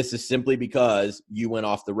 This is simply because you went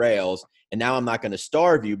off the rails. And now I'm not going to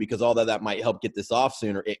starve you because although that might help get this off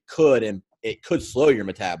sooner, it could slow your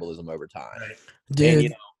metabolism over time. Right. Dude. And, you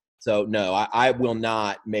know, so no, I will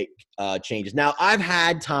not make changes. Now, I've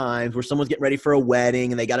had times where someone's getting ready for a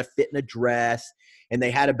wedding and they got to fit in a dress and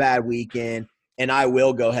they had a bad weekend, and I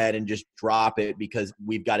will go ahead and just drop it because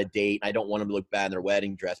we've got a date. I don't want them to look bad in their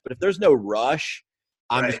wedding dress. But if there's no rush,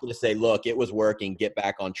 I'm just going to say, look, it was working. Get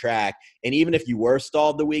back on track. And even if you were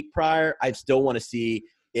stalled the week prior, I still want to see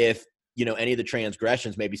if, you know, any of the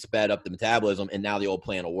transgressions maybe sped up the metabolism and now the old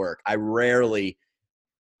plan will work. I rarely,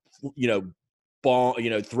 you know, throw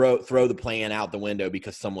the plan out the window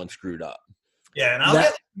because someone screwed up. Yeah, and I'll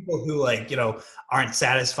get people who, like, you know, aren't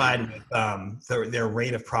satisfied with their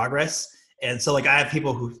rate of progress. And so, like, I have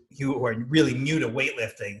people who are really new to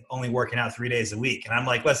weightlifting, only working out 3 days a week. And I'm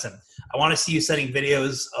like, listen, I want to see you sending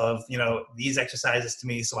videos of, you know, these exercises to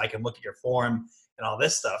me so I can look at your form and all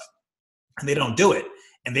this stuff. And they don't do it.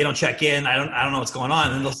 And they don't check in. I don't know what's going on.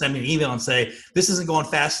 And then they'll send me an email and say, this isn't going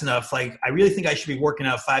fast enough. Like, I really think I should be working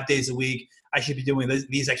out 5 days a week. I should be doing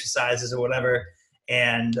these exercises or whatever.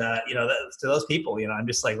 And, to those people, I'm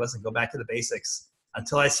just like, listen, go back to the basics.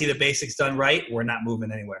 Until I see the basics done right, we're not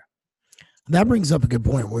moving anywhere. That brings up a good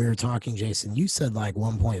point where you're talking, Jason. You said like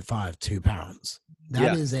 1.5, 2 pounds.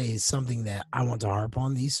 That is something that I want to harp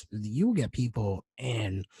on. You will get people.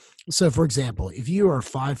 And so, for example, if you are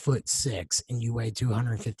 5'6" and you weigh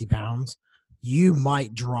 250 pounds, you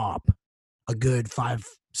might drop a good 5,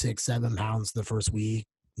 6, 7 pounds the first week,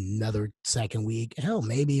 another second week, hell,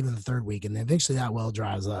 maybe even the third week. And then eventually that well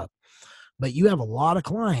dries up. But you have a lot of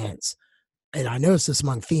clients, and I notice this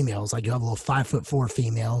among females, like you have a little 5'4"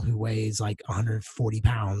 female who weighs like 140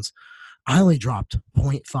 pounds. I only dropped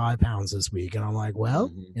 0.5 pounds this week. And I'm like,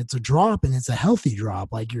 well, it's a drop and it's a healthy drop.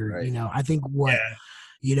 Like you're, I think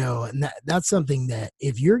and that's something that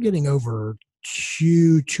if you're getting over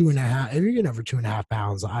 2.5, if you're getting over 2.5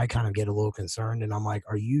 pounds, I kind of get a little concerned. And I'm like,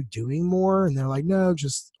 are you doing more? And they're like, no,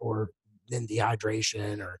 or then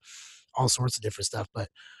dehydration or all sorts of different stuff. But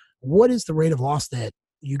what is the rate of loss that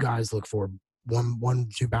you guys look for?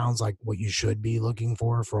 1-2 pounds, like what you should be looking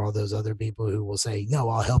for all those other people who will say, no,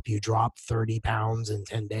 I'll help you drop 30 pounds in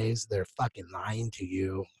 10 days. They're fucking lying to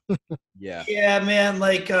you. Yeah, man.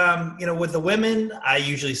 Like, with the women, I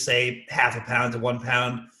usually say 0.5 pound to 1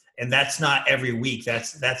 pound, and that's not every week.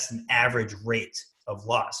 That's an average rate of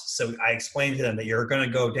loss. So I explained to them that you're going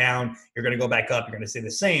to go down, you're going to go back up, you're going to stay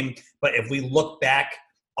the same. But if we look back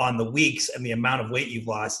on the weeks and the amount of weight you've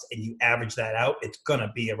lost and you average that out, it's going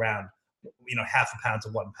to be around 0.5 pound to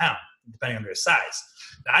 1 pound, depending on their size.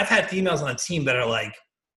 Now, I've had females on the team that are like,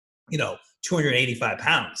 285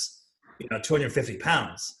 pounds, 250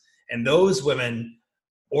 pounds. And those women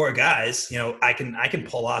or guys, I can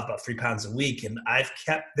pull off about 3 pounds a week. And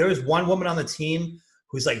there was one woman on the team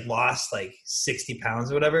who's like lost like 60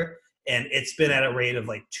 pounds or whatever. And it's been at a rate of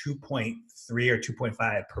like 2.3 or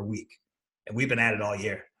 2.5 per week. And we've been at it all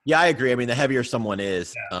year. Yeah, I agree. I mean, the heavier someone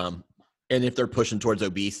is, and if they're pushing towards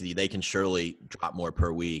obesity, they can surely drop more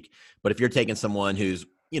per week. But if you're taking someone who's,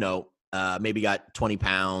 maybe got 20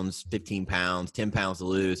 pounds, 15 pounds, 10 pounds to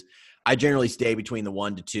lose, I generally stay between the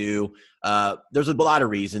 1 to 2. There's a lot of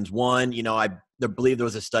reasons. One, I believe there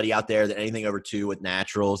was a study out there that anything over 2 with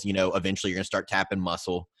naturals, eventually you're going to start tapping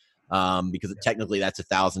muscle because technically that's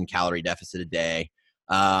 1,000 calorie deficit a day.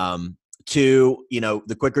 2,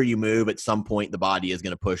 the quicker you move, at some point the body is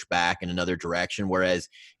going to push back in another direction. Whereas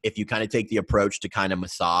if you kind of take the approach to kind of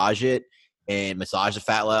massage it and massage the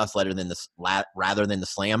fat loss rather than the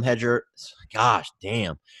slam hedger,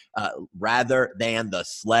 rather than the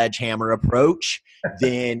sledgehammer approach,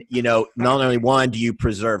 then, not only one, do you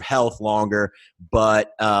preserve health longer,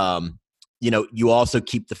 but, you also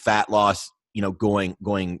keep the fat loss,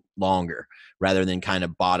 going longer rather than kind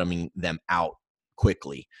of bottoming them out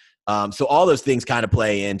quickly. So all those things kind of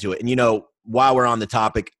play into it. And, while we're on the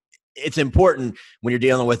topic, it's important when you're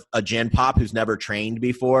dealing with a gen pop who's never trained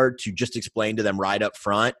before to just explain to them right up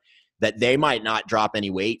front that they might not drop any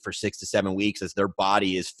weight for 6 to 7 weeks as their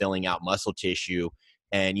body is filling out muscle tissue.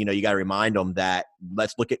 And, you got to remind them that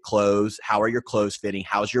let's look at clothes. How are your clothes fitting?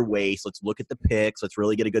 How's your waist? Let's look at the pics. Let's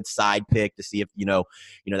really get a good side pic to see if,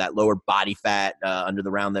 that lower body fat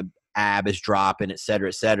around the ab is dropping, et cetera,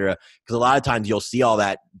 et cetera. Because a lot of times you'll see all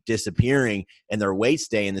that disappearing and their weight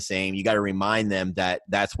staying the same. You got to remind them that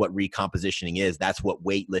that's what recompositioning is. That's what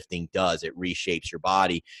weightlifting does. It reshapes your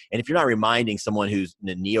body. And if you're not reminding someone who's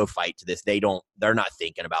a neophyte to this, they're not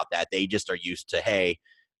thinking about that. They just are used to, hey,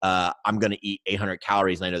 I'm going to eat 800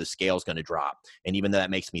 calories and I know the scale's going to drop. And even though that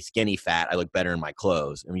makes me skinny fat, I look better in my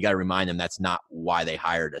clothes. And we got to remind them that's not why they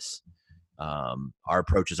hired us. Our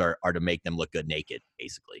approaches are to make them look good naked,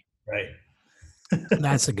 basically. Right.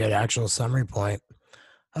 That's a good actual summary point.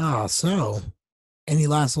 So any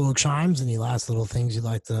last little chimes, any last little things you'd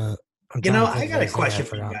like to? I got a question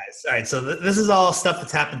for you guys. All right, so this is all stuff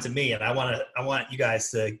that's happened to me, and I want you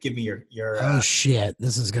guys to give me your. Oh shit!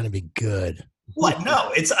 This is going to be good. What?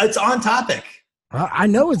 No, it's on topic. I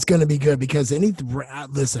know it's going to be good because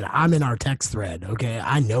listen, I'm in our text thread. Okay,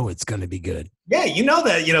 I know it's going to be good. Yeah,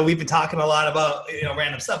 that. We've been talking a lot about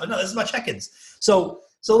random stuff, but no, this is about check-ins.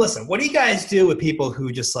 So listen, what do you guys do with people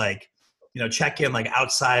who just like, check in like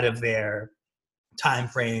outside of their time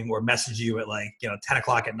frame or message you at like, 10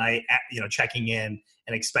 o'clock at night, checking in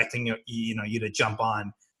and expecting, you to jump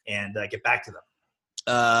on and get back to them?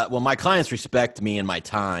 Well, my clients respect me and my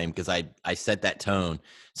time because I set that tone.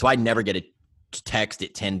 So I never get a text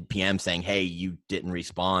at 10 p.m. saying, hey, you didn't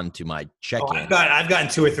respond to my check-in. I've gotten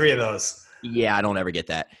 2 or 3 of those. Yeah, I don't ever get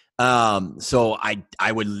that. So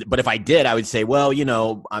I would, but if I did, I would say, well,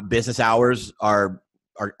 business hours are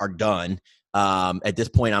done. At this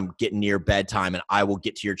point, I'm getting near bedtime, and I will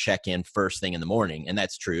get to your check-in first thing in the morning. And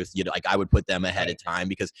that's truth. Like I would put them ahead of time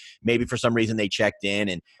because maybe for some reason they checked in,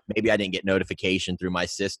 and maybe I didn't get notification through my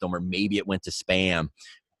system, or maybe it went to spam.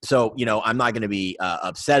 So, I'm not going to be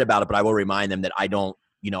upset about it, but I will remind them that I don't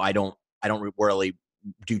really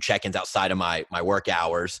do check-ins outside of my work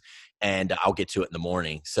hours, and I'll get to it in the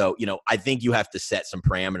morning. So, I think you have to set some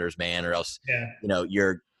parameters, man, or else,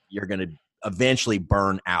 you're going to eventually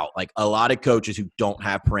burn out. Like a lot of coaches who don't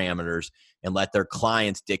have parameters and let their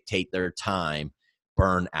clients dictate their time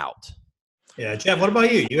burn out. Yeah. Jeff, what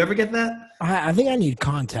about you? You ever get that? I think I need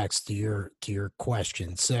context to your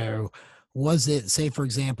question. So was it, say, for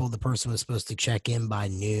example, the person was supposed to check in by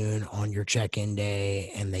noon on your check-in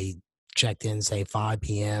day and they checked in, say 5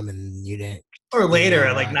 p.m. and you didn't, or later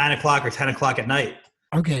at like 9 o'clock or 10 o'clock at night.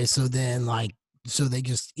 Okay. So then so they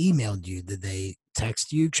just emailed you. Did they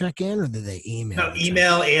text you check in or did they email? No,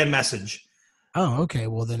 email and message. Oh, okay.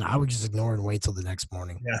 Well, then I would just ignore and wait till the next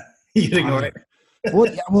morning. Yeah. You'd ignore it.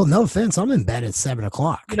 Well, no offense. I'm in bed at 7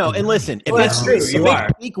 o'clock. And listen, if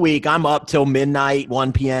it's peak week, I'm up till midnight,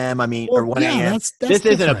 1 p.m. or 1 a.m. This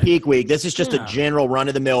isn't a peak week. This is just a general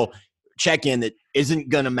run-of-the-mill check-in that isn't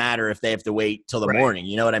going to matter if they have to wait till the morning.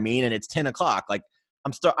 You know what I mean? And it's 10 o'clock. Like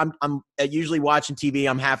I'm usually watching TV.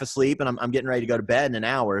 I'm half asleep, and I'm getting ready to go to bed in an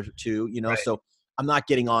hour or two. So I'm not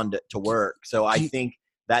getting on to work. So I think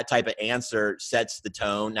that type of answer sets the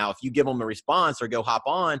tone. Now, if you give them a response or go hop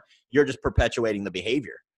on, you're just perpetuating the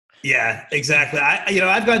behavior. Yeah, exactly.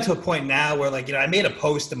 I've gotten to a point now where I made a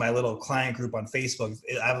post in my little client group on Facebook.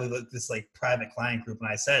 I have this private client group, and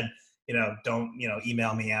I said, don't,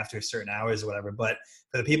 email me after certain hours or whatever. But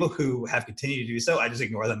for the people who have continued to do so, I just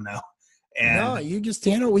ignore them now. And no, you just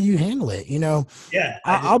handle it when you handle it. Yeah.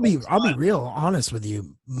 I'll be real honest with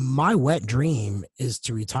you. My wet dream is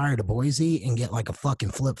to retire to Boise and get like a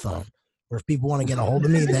fucking flip phone. Where if people want to get a hold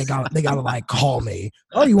of me, they gotta call me.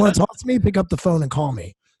 Oh, you want to talk to me? Pick up the phone and call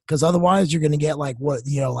me. Because otherwise, you're gonna get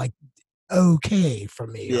okay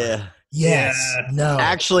from me. Yeah. Yes. Yeah. No.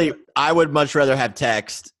 Actually, I would much rather have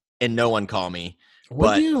text and no one call me.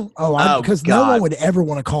 Would you? Because no one would ever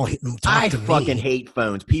want to call him. I fucking hate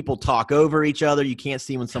phones. People talk over each other. You can't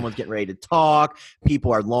see when someone's getting ready to talk.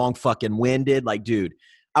 People are long fucking winded. Like, dude,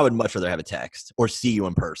 I would much rather have a text or see you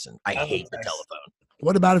in person. I hate the telephone.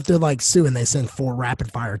 What about if they're like Sue and they send 4 rapid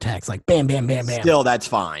fire texts, like bam, bam, bam, bam? Still, that's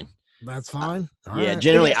fine. That's fine. All right.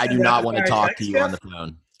 Generally, I do not want to talk to you on the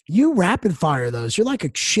phone. You rapid fire those. You're like a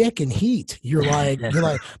chick in heat. You're like, bam,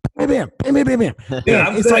 bam, bam, bam, bam, bam. Yeah,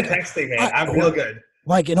 I'm good at texting, man. I'm real good.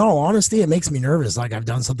 Like, in all honesty, it makes me nervous. Like I've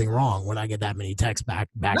done something wrong when I get that many texts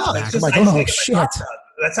back to back. I'm like, oh shit.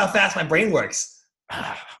 That's how fast my brain works.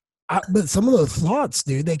 But some of those thoughts,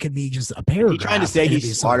 dude, they could be just a paragraph. Is he trying to say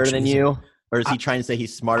he's smarter than you? Or is he trying to say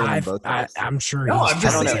he's smarter than both of us? I'm sure. No, I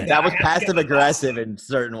don't know. That was passive aggressive in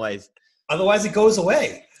certain ways. Otherwise, it goes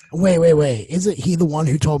away. Wait. Isn't he the one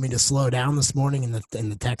who told me to slow down this morning in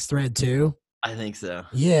the text thread too? I think so.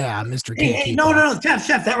 Yeah, Mr. Hey, no, Jeff.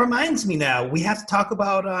 That reminds me now. We have to talk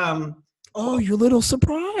about Oh, your little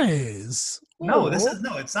surprise. No, it's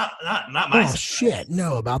not my surprise. Shit.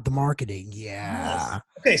 No, about the marketing. Yeah.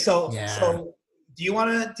 Okay, so do you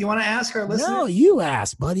want to ask our listeners? No, you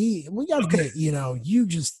ask, buddy. We got to get,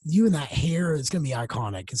 you and that hair is going to be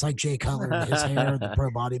iconic. It's like Jay Cutler and his hair, the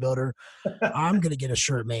pro bodybuilder. I'm going to get a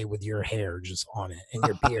shirt made with your hair just on it and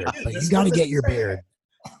your beard. But you got to get your beard.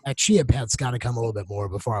 That Chia Pet's got to come a little bit more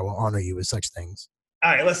before I will honor you with such things.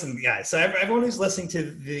 All right, listen, guys. So everyone who's listening to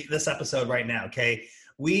this episode right now, okay,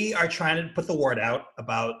 we are trying to put the word out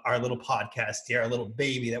about our little podcast here, our little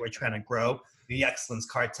baby that we're trying to grow, the Excellence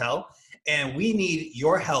Cartel. And we need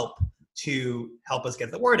your help to help us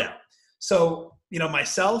get the word out. So,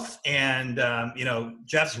 myself and,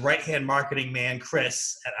 Jeff's right-hand marketing man,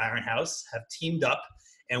 Chris at Iron House, have teamed up,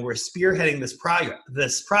 and we're spearheading this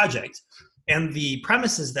project. And the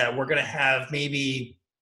premise is that we're going to have maybe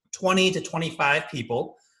 20 to 25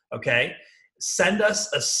 people, okay, send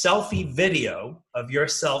us a selfie video of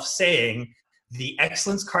yourself saying the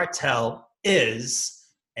Excellence Cartel is,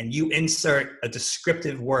 and you insert a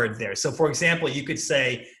descriptive word there. So, for example, you could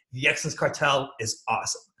say the Excellence Cartel is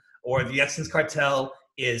awesome, or the Excellence Cartel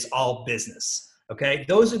is all business. Okay,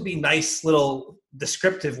 those would be nice little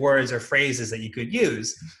descriptive words or phrases that you could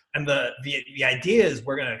use. And the idea is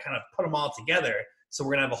we're going to kind of put them all together. So we're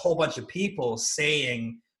going to have a whole bunch of people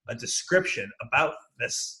saying a description about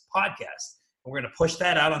this podcast. And we're going to push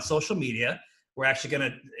that out on social media. We're actually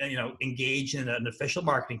going to, engage in an official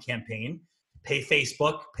marketing campaign, pay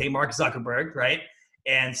Facebook, pay Mark Zuckerberg, right?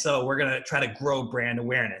 And so we're going to try to grow brand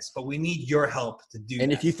awareness, but we need your help to do that.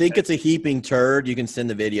 And if you think it's a heaping turd, you can send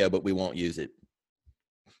the video, but we won't use it.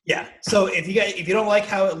 Yeah. So if you don't like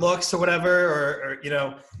how it looks or whatever, or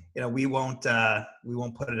we won't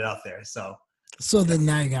put it out there. So then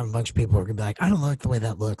now you got a bunch of people who are going to be like, I don't like the way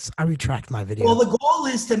that looks. I retract my video. Well, the goal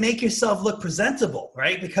is to make yourself look presentable,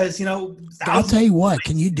 right? Because, I'll tell you what,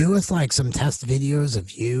 can you do us like some test videos of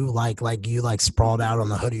you, like you like sprawled out on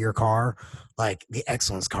the hood of your car? Like the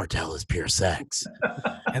Excellence Cartel is pure sex.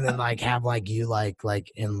 And then like have like you like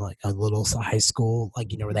in like a little high school,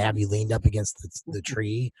 like, where they have you leaned up against the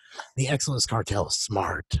tree. The Excellence Cartel is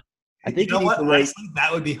smart. I think honestly,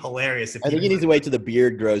 that would be hilarious. I think you need to wait till the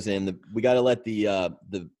beard grows in. We got to let the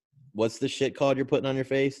what's the shit called you're putting on your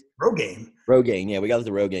face? Rogaine. Rogaine. Yeah, we got to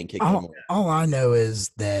let the Rogaine kick in. All I know is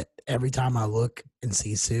that every time I look and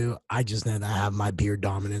see Sue, I just know that I have my beard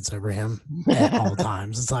dominance over him at all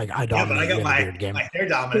times. It's like I dominate in the beard game. My hair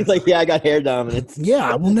dominance. It's like, yeah, I got hair dominance.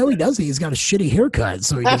 Yeah, well, no, he doesn't. He's got a shitty haircut,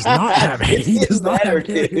 so he does not have it. He does not have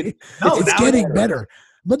it. It's getting better.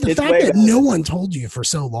 But the fact that no one told you for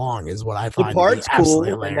so long is what I find the part's cool.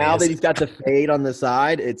 Hilarious. Now that he's got the fade on the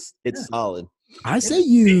side, it's solid. I say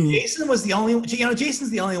you. Jason was the only.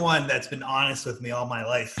 Jason's the only one that's been honest with me all my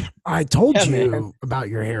life. I told you about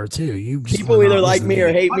your hair too. You people either like me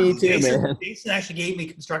or hate me too, man. Jason actually gave me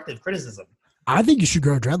constructive criticism. I think you should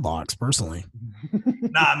grow dreadlocks, personally.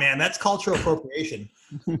 Nah, man, that's cultural appropriation.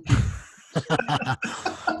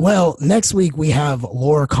 Well, next week we have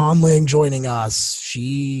Laura Conling joining us.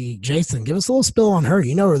 Jason, give us a little spill on her.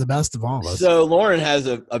 You know her the best of all of us. So Lauren has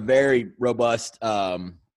a very robust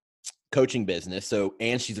coaching business.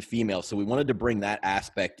 And she's a female. So we wanted to bring that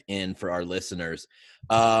aspect in for our listeners.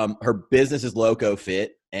 Her business is Loco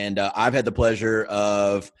Fit. And I've had the pleasure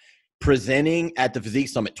of presenting at the Physique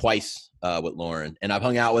Summit twice with Lauren. And I've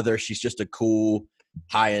hung out with her. She's just a cool,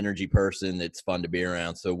 high energy person that's fun to be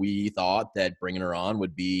around. So we thought that bringing her on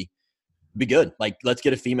would be good. Like, let's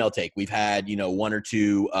get a female take. We've had, one or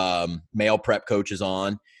two male prep coaches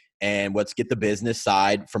on, and let's get the business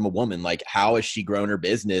side from a woman. Like, how has she grown her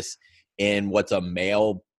business in what's a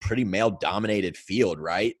pretty male dominated field,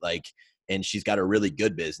 right? Like, and she's got a really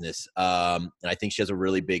good business. And I think she has a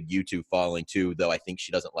really big YouTube following too, though I think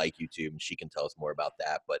she doesn't like YouTube, and she can tell us more about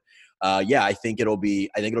that. But yeah, I think it'll be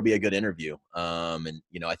a good interview. And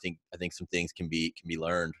I think some things can be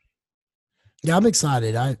learned. Yeah, I'm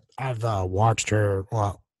excited. I've watched her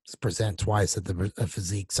present twice at the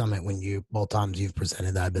Physique Summit both times you've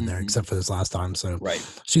presented that I've been there, except for this last time. So right.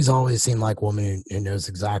 She's always seemed like a woman who knows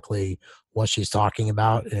exactly what she's talking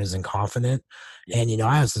about and isn't confident. And,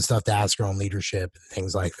 I have some stuff to ask her on leadership and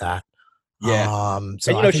things like that. Yeah.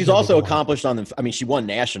 So and, she's also accomplished she won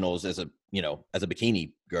nationals as a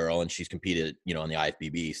bikini girl, and she's competed, on the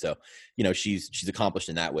IFBB. So, she's accomplished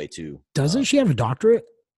in that way too. Doesn't she have a doctorate?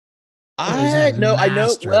 I know.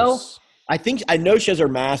 Well, I know she has her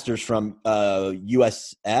master's from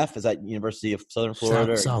USF. Is that University of Southern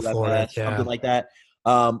Florida? South Florida, something like that.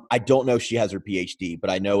 I don't know if she has her PhD, but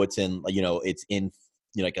I know it's in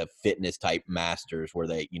like a fitness type master's where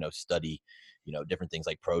they, study, different things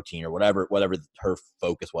like protein or whatever her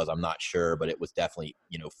focus was. I'm not sure, but it was definitely,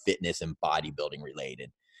 fitness and bodybuilding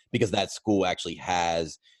related, because that school actually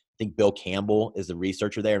has, I think Bill Campbell is the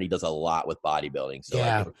researcher there, and he does a lot with bodybuilding. So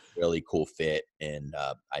yeah. Like, a really cool fit. And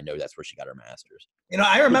I know that's where she got her master's.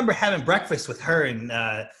 I remember having breakfast with her and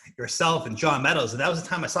yourself and John Meadows. And that was the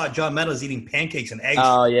time I saw John Meadows eating pancakes and eggs.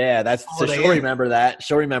 Oh yeah. She'll remember that.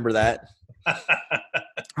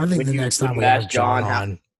 I think the next time we have John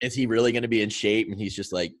on, is he really going to be in shape? And he's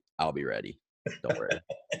just like, I'll be ready. Don't worry.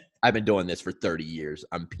 I've been doing this for 30 years.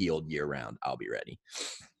 I'm peeled year round. I'll be ready.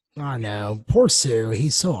 I know. Poor Sue.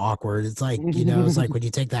 He's so awkward. It's like, it's like when you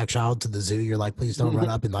take that child to the zoo, you're like, please don't run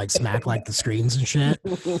up and like smack like the screens and shit.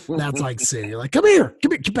 That's like Sue. You're like, come here,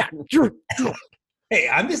 get back. Hey,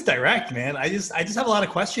 I'm just direct, man. I just have a lot of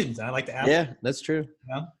questions I like to ask. Yeah, that's true.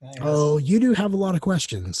 Oh, you do have a lot of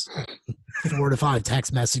questions. 4 to 5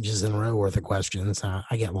 text messages in a row worth of questions.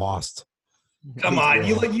 I get lost. Come on,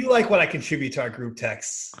 you like what I contribute to our group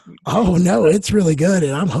texts. Oh no, it's really good,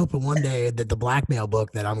 and I'm hoping one day that the blackmail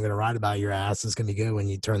book that I'm going to write about your ass is going to be good when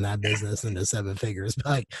you turn that business into 7 figures.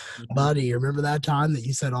 Like, buddy, you remember that time that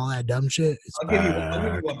you said all that dumb shit? I'll give you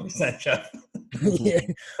 1%, Jeff. Yeah,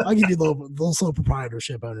 I'll give you a little sole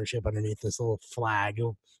proprietorship ownership underneath this little flag.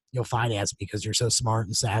 You'll finance because you're so smart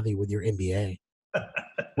and savvy with your MBA.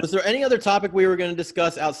 Was there any other topic we were going to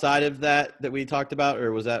discuss outside of that we talked about,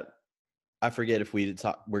 or was that? I forget if we're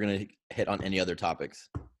going to hit on any other topics.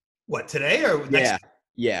 What, today or next?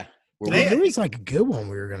 Yeah. There was like a good one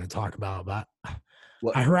we were going to talk about, but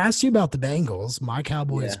I harassed you about the Bengals. My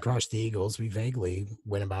Cowboys crushed the Eagles. We vaguely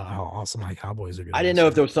went about how awesome my Cowboys are doing. I didn't know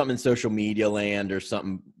if there was something in social media land or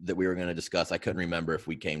something that we were going to discuss. I couldn't remember if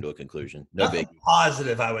we came to a conclusion. No big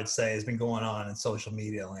positive, I would say, has been going on in social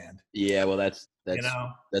media land. Yeah, well, that's that's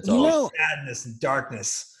all sadness and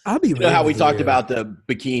darkness. I'll be how we talked about the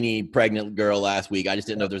bikini pregnant girl last week. I just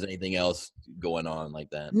didn't know if there's anything else going on like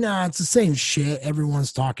that. Nah, it's the same shit.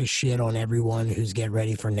 Everyone's talking shit on everyone who's getting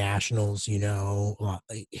ready for nationals. In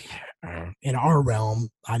our realm,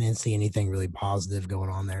 I didn't see anything really positive going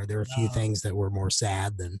on there. There are a few things that were more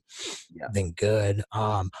sad than good.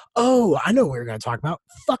 I know what we're going to talk about.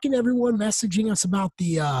 Fucking everyone messaging us about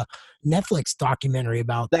the Netflix documentary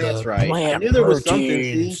about that's the right. plant I knew there was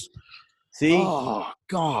proteins. something. See? Oh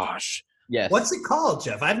gosh. Yes. What's it called,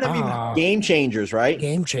 Jeff? I've never even. Game Changers, right?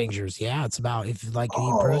 Game Changers. Yeah, it's about if you like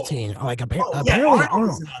eat protein. Like apparently,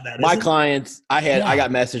 Arnold. My clients, I got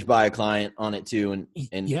messaged by a client on it too, and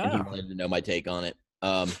he wanted to know my take on it.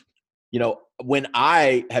 When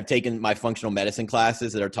I have taken my functional medicine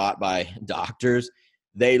classes that are taught by doctors,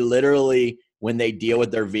 they literally, when they deal with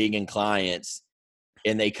their vegan clients,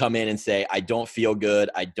 and they come in and say, I don't feel good.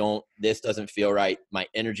 This doesn't feel right. My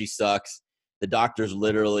energy sucks. The doctors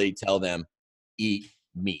literally tell them, eat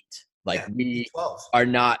meat. We are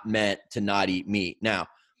not meant to not eat meat. Now,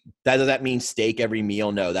 does that mean steak every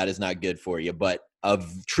meal? No, that is not good for you. But a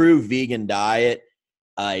true vegan diet,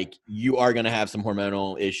 you are going to have some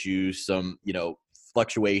hormonal issues, some,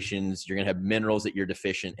 fluctuations. You're going to have minerals that you're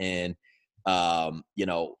deficient in.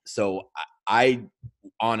 So I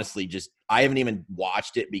honestly I haven't even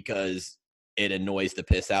watched it because it annoys the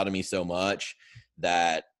piss out of me so much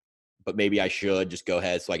but maybe I should just go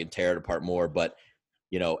ahead so I can tear it apart more. But,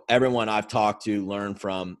 everyone I've talked to learn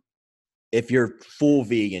from, if you're full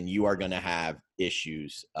vegan, you are going to have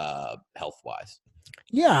issues health-wise.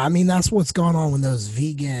 Yeah, I mean, that's what's going on with those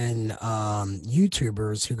vegan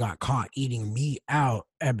YouTubers who got caught eating meat out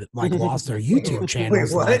and lost their YouTube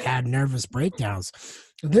channels and had nervous breakdowns.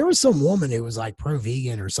 There was some woman who was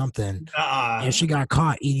pro-vegan or something, and she got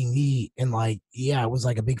caught eating meat, and it was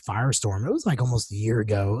a big firestorm. It was almost a year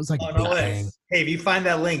ago. It was a big thing. Hey, if you find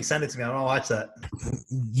that link, send it to me. I want to watch that.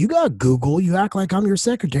 You got Google. You act like I'm your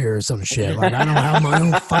secretary or some shit. I don't have my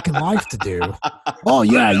own fucking life to do. Oh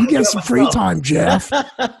yeah, you get some free time, Jeff.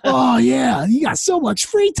 Oh yeah, you got so much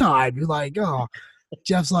free time. You're oh,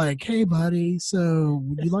 Jeff's hey buddy, so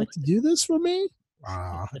would you like to do this for me?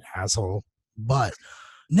 Asshole. But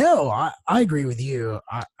no, I agree with you.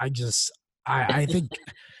 I think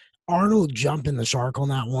Arnold jumping the shark on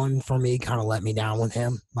that one for me kind of let me down with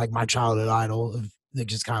him. My childhood idol that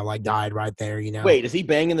just kind of died right there, Wait, is he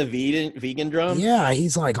banging the vegan drum? Yeah,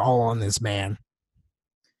 he's all on this man.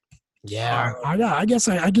 Yeah, I guess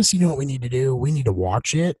you know what we need to do? We need to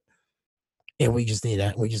watch it, and we just need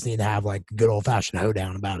to have good old fashioned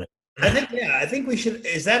hoedown about it. I think we should.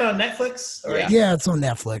 Is that on Netflix? Yeah, it's on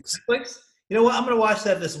Netflix. You know what? I'm going to watch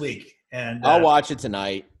that this week, and I'll watch it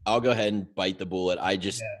tonight. I'll go ahead and bite the bullet. I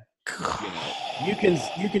just, you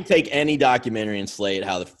can take any documentary and slay it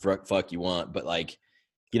how the fuck you want, but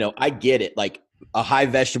I get it. A high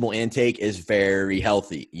vegetable intake is very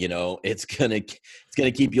healthy. It's gonna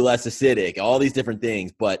keep you less acidic. All these different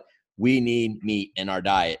things, but we need meat in our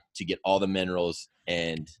diet to get all the minerals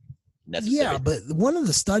and necessary. Yeah, but one of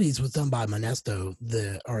the studies was done by Monesto,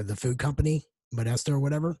 the food company, Monesto or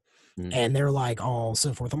whatever. And they're all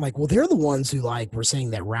so forth. I'm well, they're the ones who were saying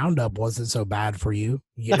that Roundup wasn't so bad for you.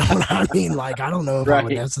 You know what I mean? I don't know if I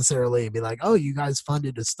would necessarily be oh, you guys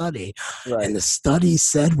funded a study and the study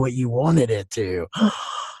said what you wanted it to.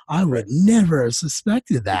 I would never have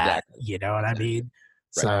suspected that. Exactly. You know what I mean?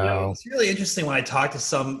 Right. So it's really interesting when I talk to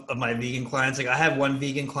some of my vegan clients. I have one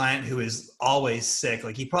vegan client who is always sick.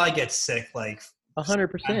 He probably gets sick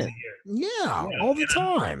 100%. Yeah, all the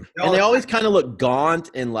time. And they always kind of look gaunt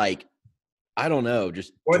and I don't know,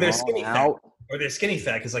 just or they're skinny fat. Or they're skinny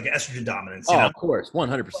fat because estrogen dominance. Of course,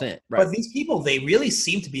 100%. Right. But these people, they really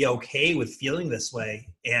seem to be okay with feeling this way,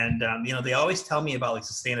 and they always tell me about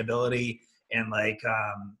sustainability and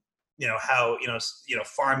how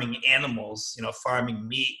farming animals, farming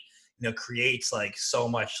meat, creates so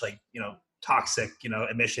much toxic,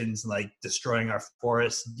 emissions and destroying our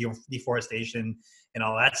forests, deforestation and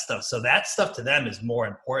all that stuff. So that stuff to them is more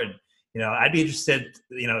important. I'd be interested,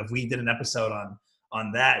 if we did an episode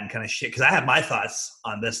on that and kind of shit, because I have my thoughts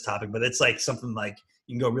on this topic, but it's something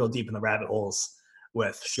you can go real deep in the rabbit holes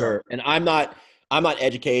with. Sure. So. And I'm not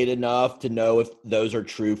educated enough to know if those are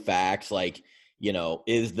true facts. Is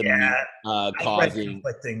the meat causing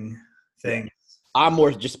conflicting thing? I'm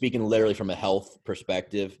more just speaking literally from a health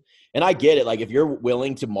perspective. And I get it. If you're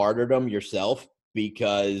willing to martyrdom yourself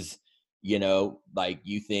because, like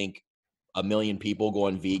you think 1 million people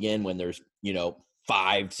going vegan when there's,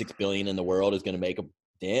 5-6 billion in the world is going to make a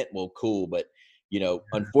dent. Well, cool. But,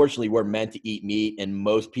 unfortunately we're meant to eat meat, and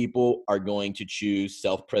most people are going to choose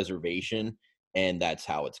self-preservation, and that's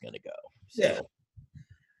how it's going to go. So. Yeah.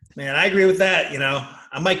 Man, I agree with that.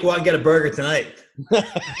 I might go out and get a burger tonight.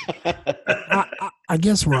 I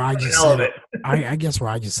guess where I just said, I guess where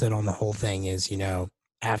I just said on the whole thing is,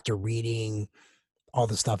 after reading all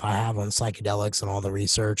the stuff I have on psychedelics and all the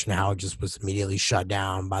research and how it just was immediately shut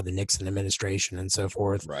down by the Nixon administration and so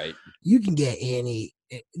forth. Right. You can get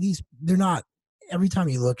they're not, every time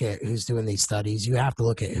you look at who's doing these studies, you have to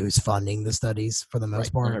look at who's funding the studies for the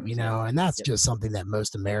most part, 100%. and that's just something that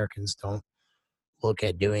most Americans don't look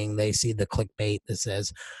at doing. They see the clickbait that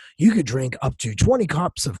says you could drink up to 20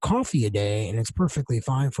 cups of coffee a day and it's perfectly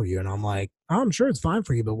fine for you. And I'm like, I'm sure it's fine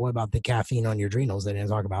for you, but what about the caffeine on your adrenals? They didn't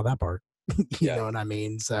talk about that part. You know what I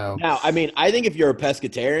mean? So now, I think if you're a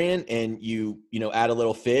pescatarian and you add a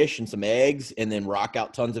little fish and some eggs and then rock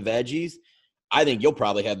out tons of veggies, I think you'll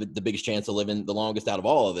probably have the biggest chance of living the longest out of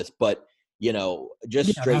all of us. But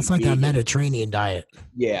just straight that's like vegan, a Mediterranean diet.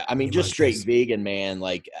 Yeah, just straight vegan, man.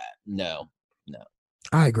 Like no.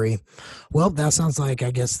 I agree. Well, that sounds like,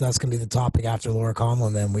 I guess that's going to be the topic after Laura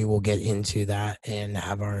Conlon. Then we will get into that and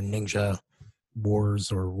have our Ninja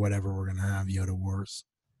Wars or whatever we're going to have, Yoda Wars.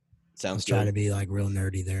 Sounds good. Trying to be like real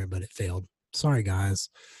nerdy there, but it failed. Sorry, guys.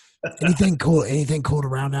 Anything cool? Anything cool to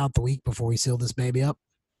round out the week before we seal this baby up?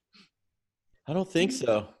 I don't think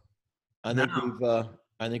so. I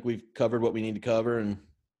think we've covered what we need to cover, and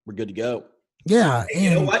we're good to go. Yeah. And you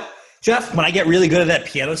know what, Jeff? When I get really good at that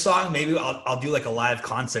piano song, maybe I'll do like a live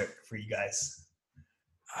concert for you guys.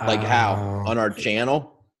 Like how? On our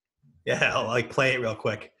channel? Yeah, I'll like play it real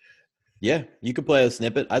quick. Yeah, you could play a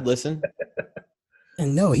snippet. I'd listen.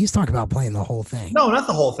 And no, he's talking about playing the whole thing. No, not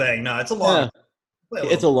the whole thing. No, it's a long. Yeah.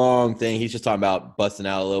 It's a long thing. He's just talking about busting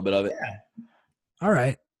out a little bit of it. Yeah. All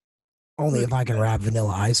right. Only if I can rap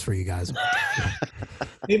Vanilla Ice for you guys.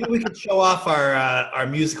 Maybe we could show off our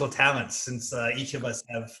musical talents since each of us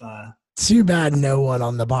have. Too bad no one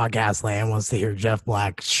on the podcast land wants to hear Jeff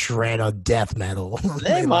Black shred of death metal.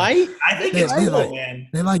 They might. I think it's cool, man.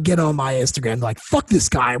 They get on my Instagram like, fuck this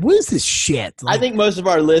guy. What is this shit? I think most of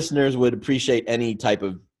our listeners would appreciate any type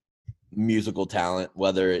of musical talent,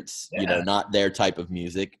 whether it's not their type of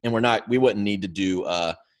music. And we wouldn't need to do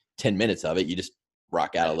 10 minutes of it. You just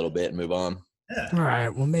rock out a little bit and move on. Yeah. All right.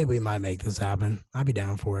 Well, maybe we might make this happen. I'd be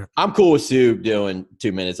down for it. I'm cool with Sue doing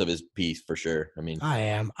 2 minutes of his piece for sure. I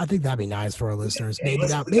am. I think that'd be nice for our listeners. We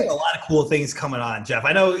got a lot of cool things coming on, Jeff.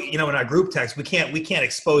 I know, in our group text, we can't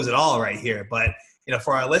expose it all right here, but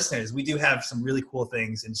for our listeners, we do have some really cool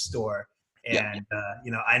things in store. And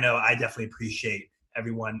I know I definitely appreciate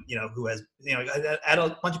everyone, who has, I had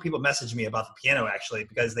a bunch of people message me about the piano actually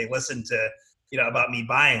because they listened to, about me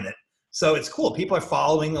buying it. So it's cool. People are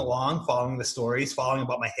following along, following the stories, following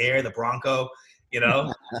about my hair, the Bronco,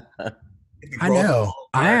 I know.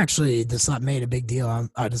 I actually made a big deal.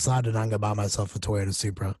 I decided I'm going to buy myself a Toyota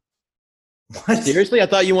Supra. What? Seriously? I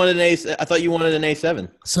thought you wanted an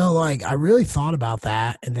A7. So I really thought about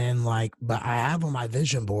that. And then but I have on my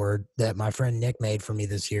vision board that my friend Nick made for me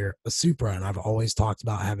this year, a Supra. And I've always talked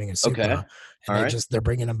about having a Supra. Okay. And they're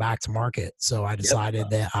bringing them back to market. So I decided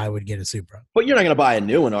that I would get a Supra. But you're not going to buy a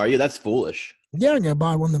new one, are you? That's foolish. Yeah, I'm going to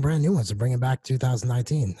buy one of the brand new ones and bring it back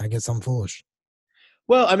 2019. I guess I'm foolish.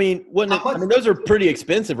 Well, those are pretty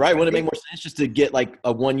expensive, right? Wouldn't it make more sense just to get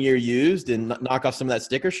a 1 year used and knock off some of that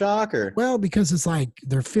sticker shock? Or well, because it's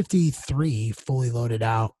they're 53 fully loaded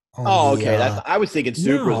out. Okay. I was thinking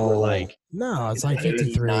Supras were no, it's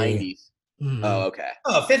 53. 90s. Oh, okay.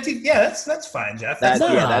 Oh, 50. Yeah, that's fine, Jeff. That's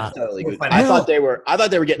totally good. I thought they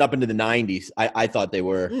were getting up into the 90s. I thought they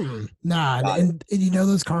were. And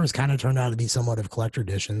those cars kind of turned out to be somewhat of collector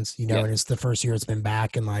editions, and it's the first year it's been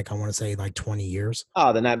back in I want to say 20 years.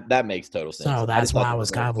 Oh, then that makes total sense. So that's why I was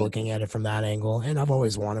kind of looking at it from that angle, and I've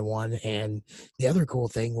always wanted one. And the other cool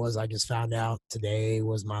thing was I just found out yesterday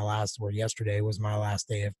was my last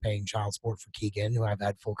day of paying child support for Keegan, who I've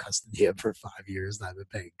had full custody of for 5 years, and I've been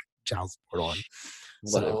paying child support on.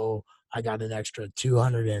 So I got an extra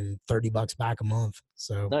 $230 back a month.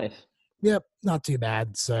 So nice. Yep, not too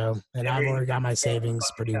bad. So, and I've already got my savings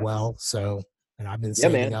pretty well. So, and I've been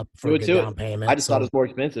saving up for a good down payment. I just thought it was more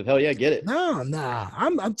expensive. Hell yeah, get it. No,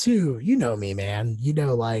 I'm too. You know me, man.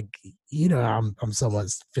 I'm somewhat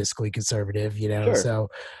fiscally conservative. Sure. So,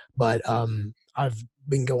 but I've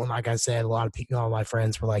been going, like I said, a lot of people, all my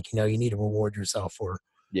friends were like, you need to reward yourself for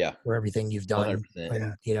Yeah. For everything you've done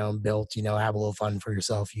 100%. and, built, have a little fun for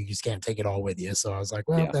yourself. You just can't take it all with you. So I was like,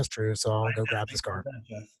 well, that's true. So I'll go grab this car.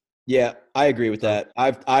 Yeah, I agree with that.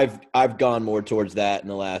 I've gone more towards that in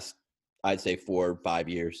the last, I'd say 4 or 5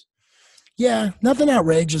 years. Yeah, nothing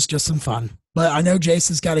outrageous, just some fun. But I know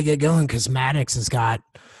Jason's got to get going because Maddox he's got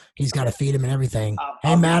to feed him and everything.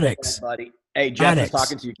 Hey, Maddox. Buddy. Hey, Jeff is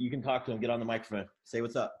talking to you. You can talk to him. Get on the microphone. Say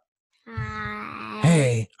what's up.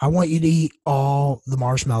 Hey, I want you to eat all the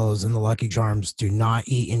marshmallows and the Lucky Charms. Do not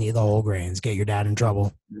eat any of the whole grains. Get your dad in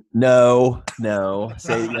trouble. No.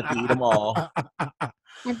 Say you have to eat them all.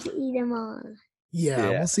 Have to eat them all. Yeah,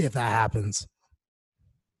 we'll see if that happens.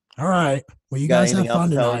 All right. Well, you guys have fun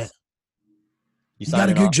tonight. You got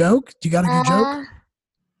a good joke? Do you got a good joke?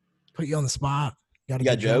 Put you on the spot. You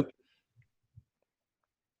got a joke?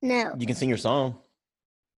 No. You can sing your song. Do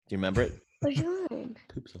you remember it? Which one?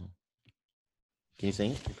 Poop song. Can you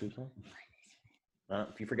sing your poop song?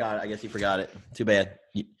 If you forgot it, I guess you forgot it. Too bad.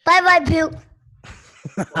 Bye, Poop.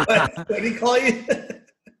 What did he call you?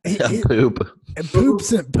 Poop.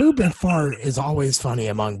 Poop and fart is always funny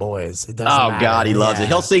among boys. It doesn't matter. God, he loves it.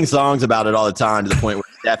 He'll sing songs about it all the time to the point where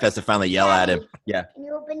Steph has to finally yell at him. Yeah. Can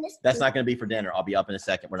you open this? That's not going to be for dinner. I'll be up in a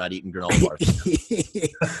second. We're not eating granola bars.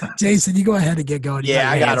 Jason, you go ahead and get going.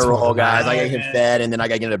 I got to roll, guys. I got to get him fed, and then I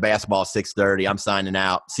got to get into basketball at 6:30. I'm signing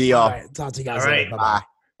out. See y'all. All right, talk to you guys later. Bye.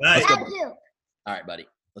 Bye. All right, buddy.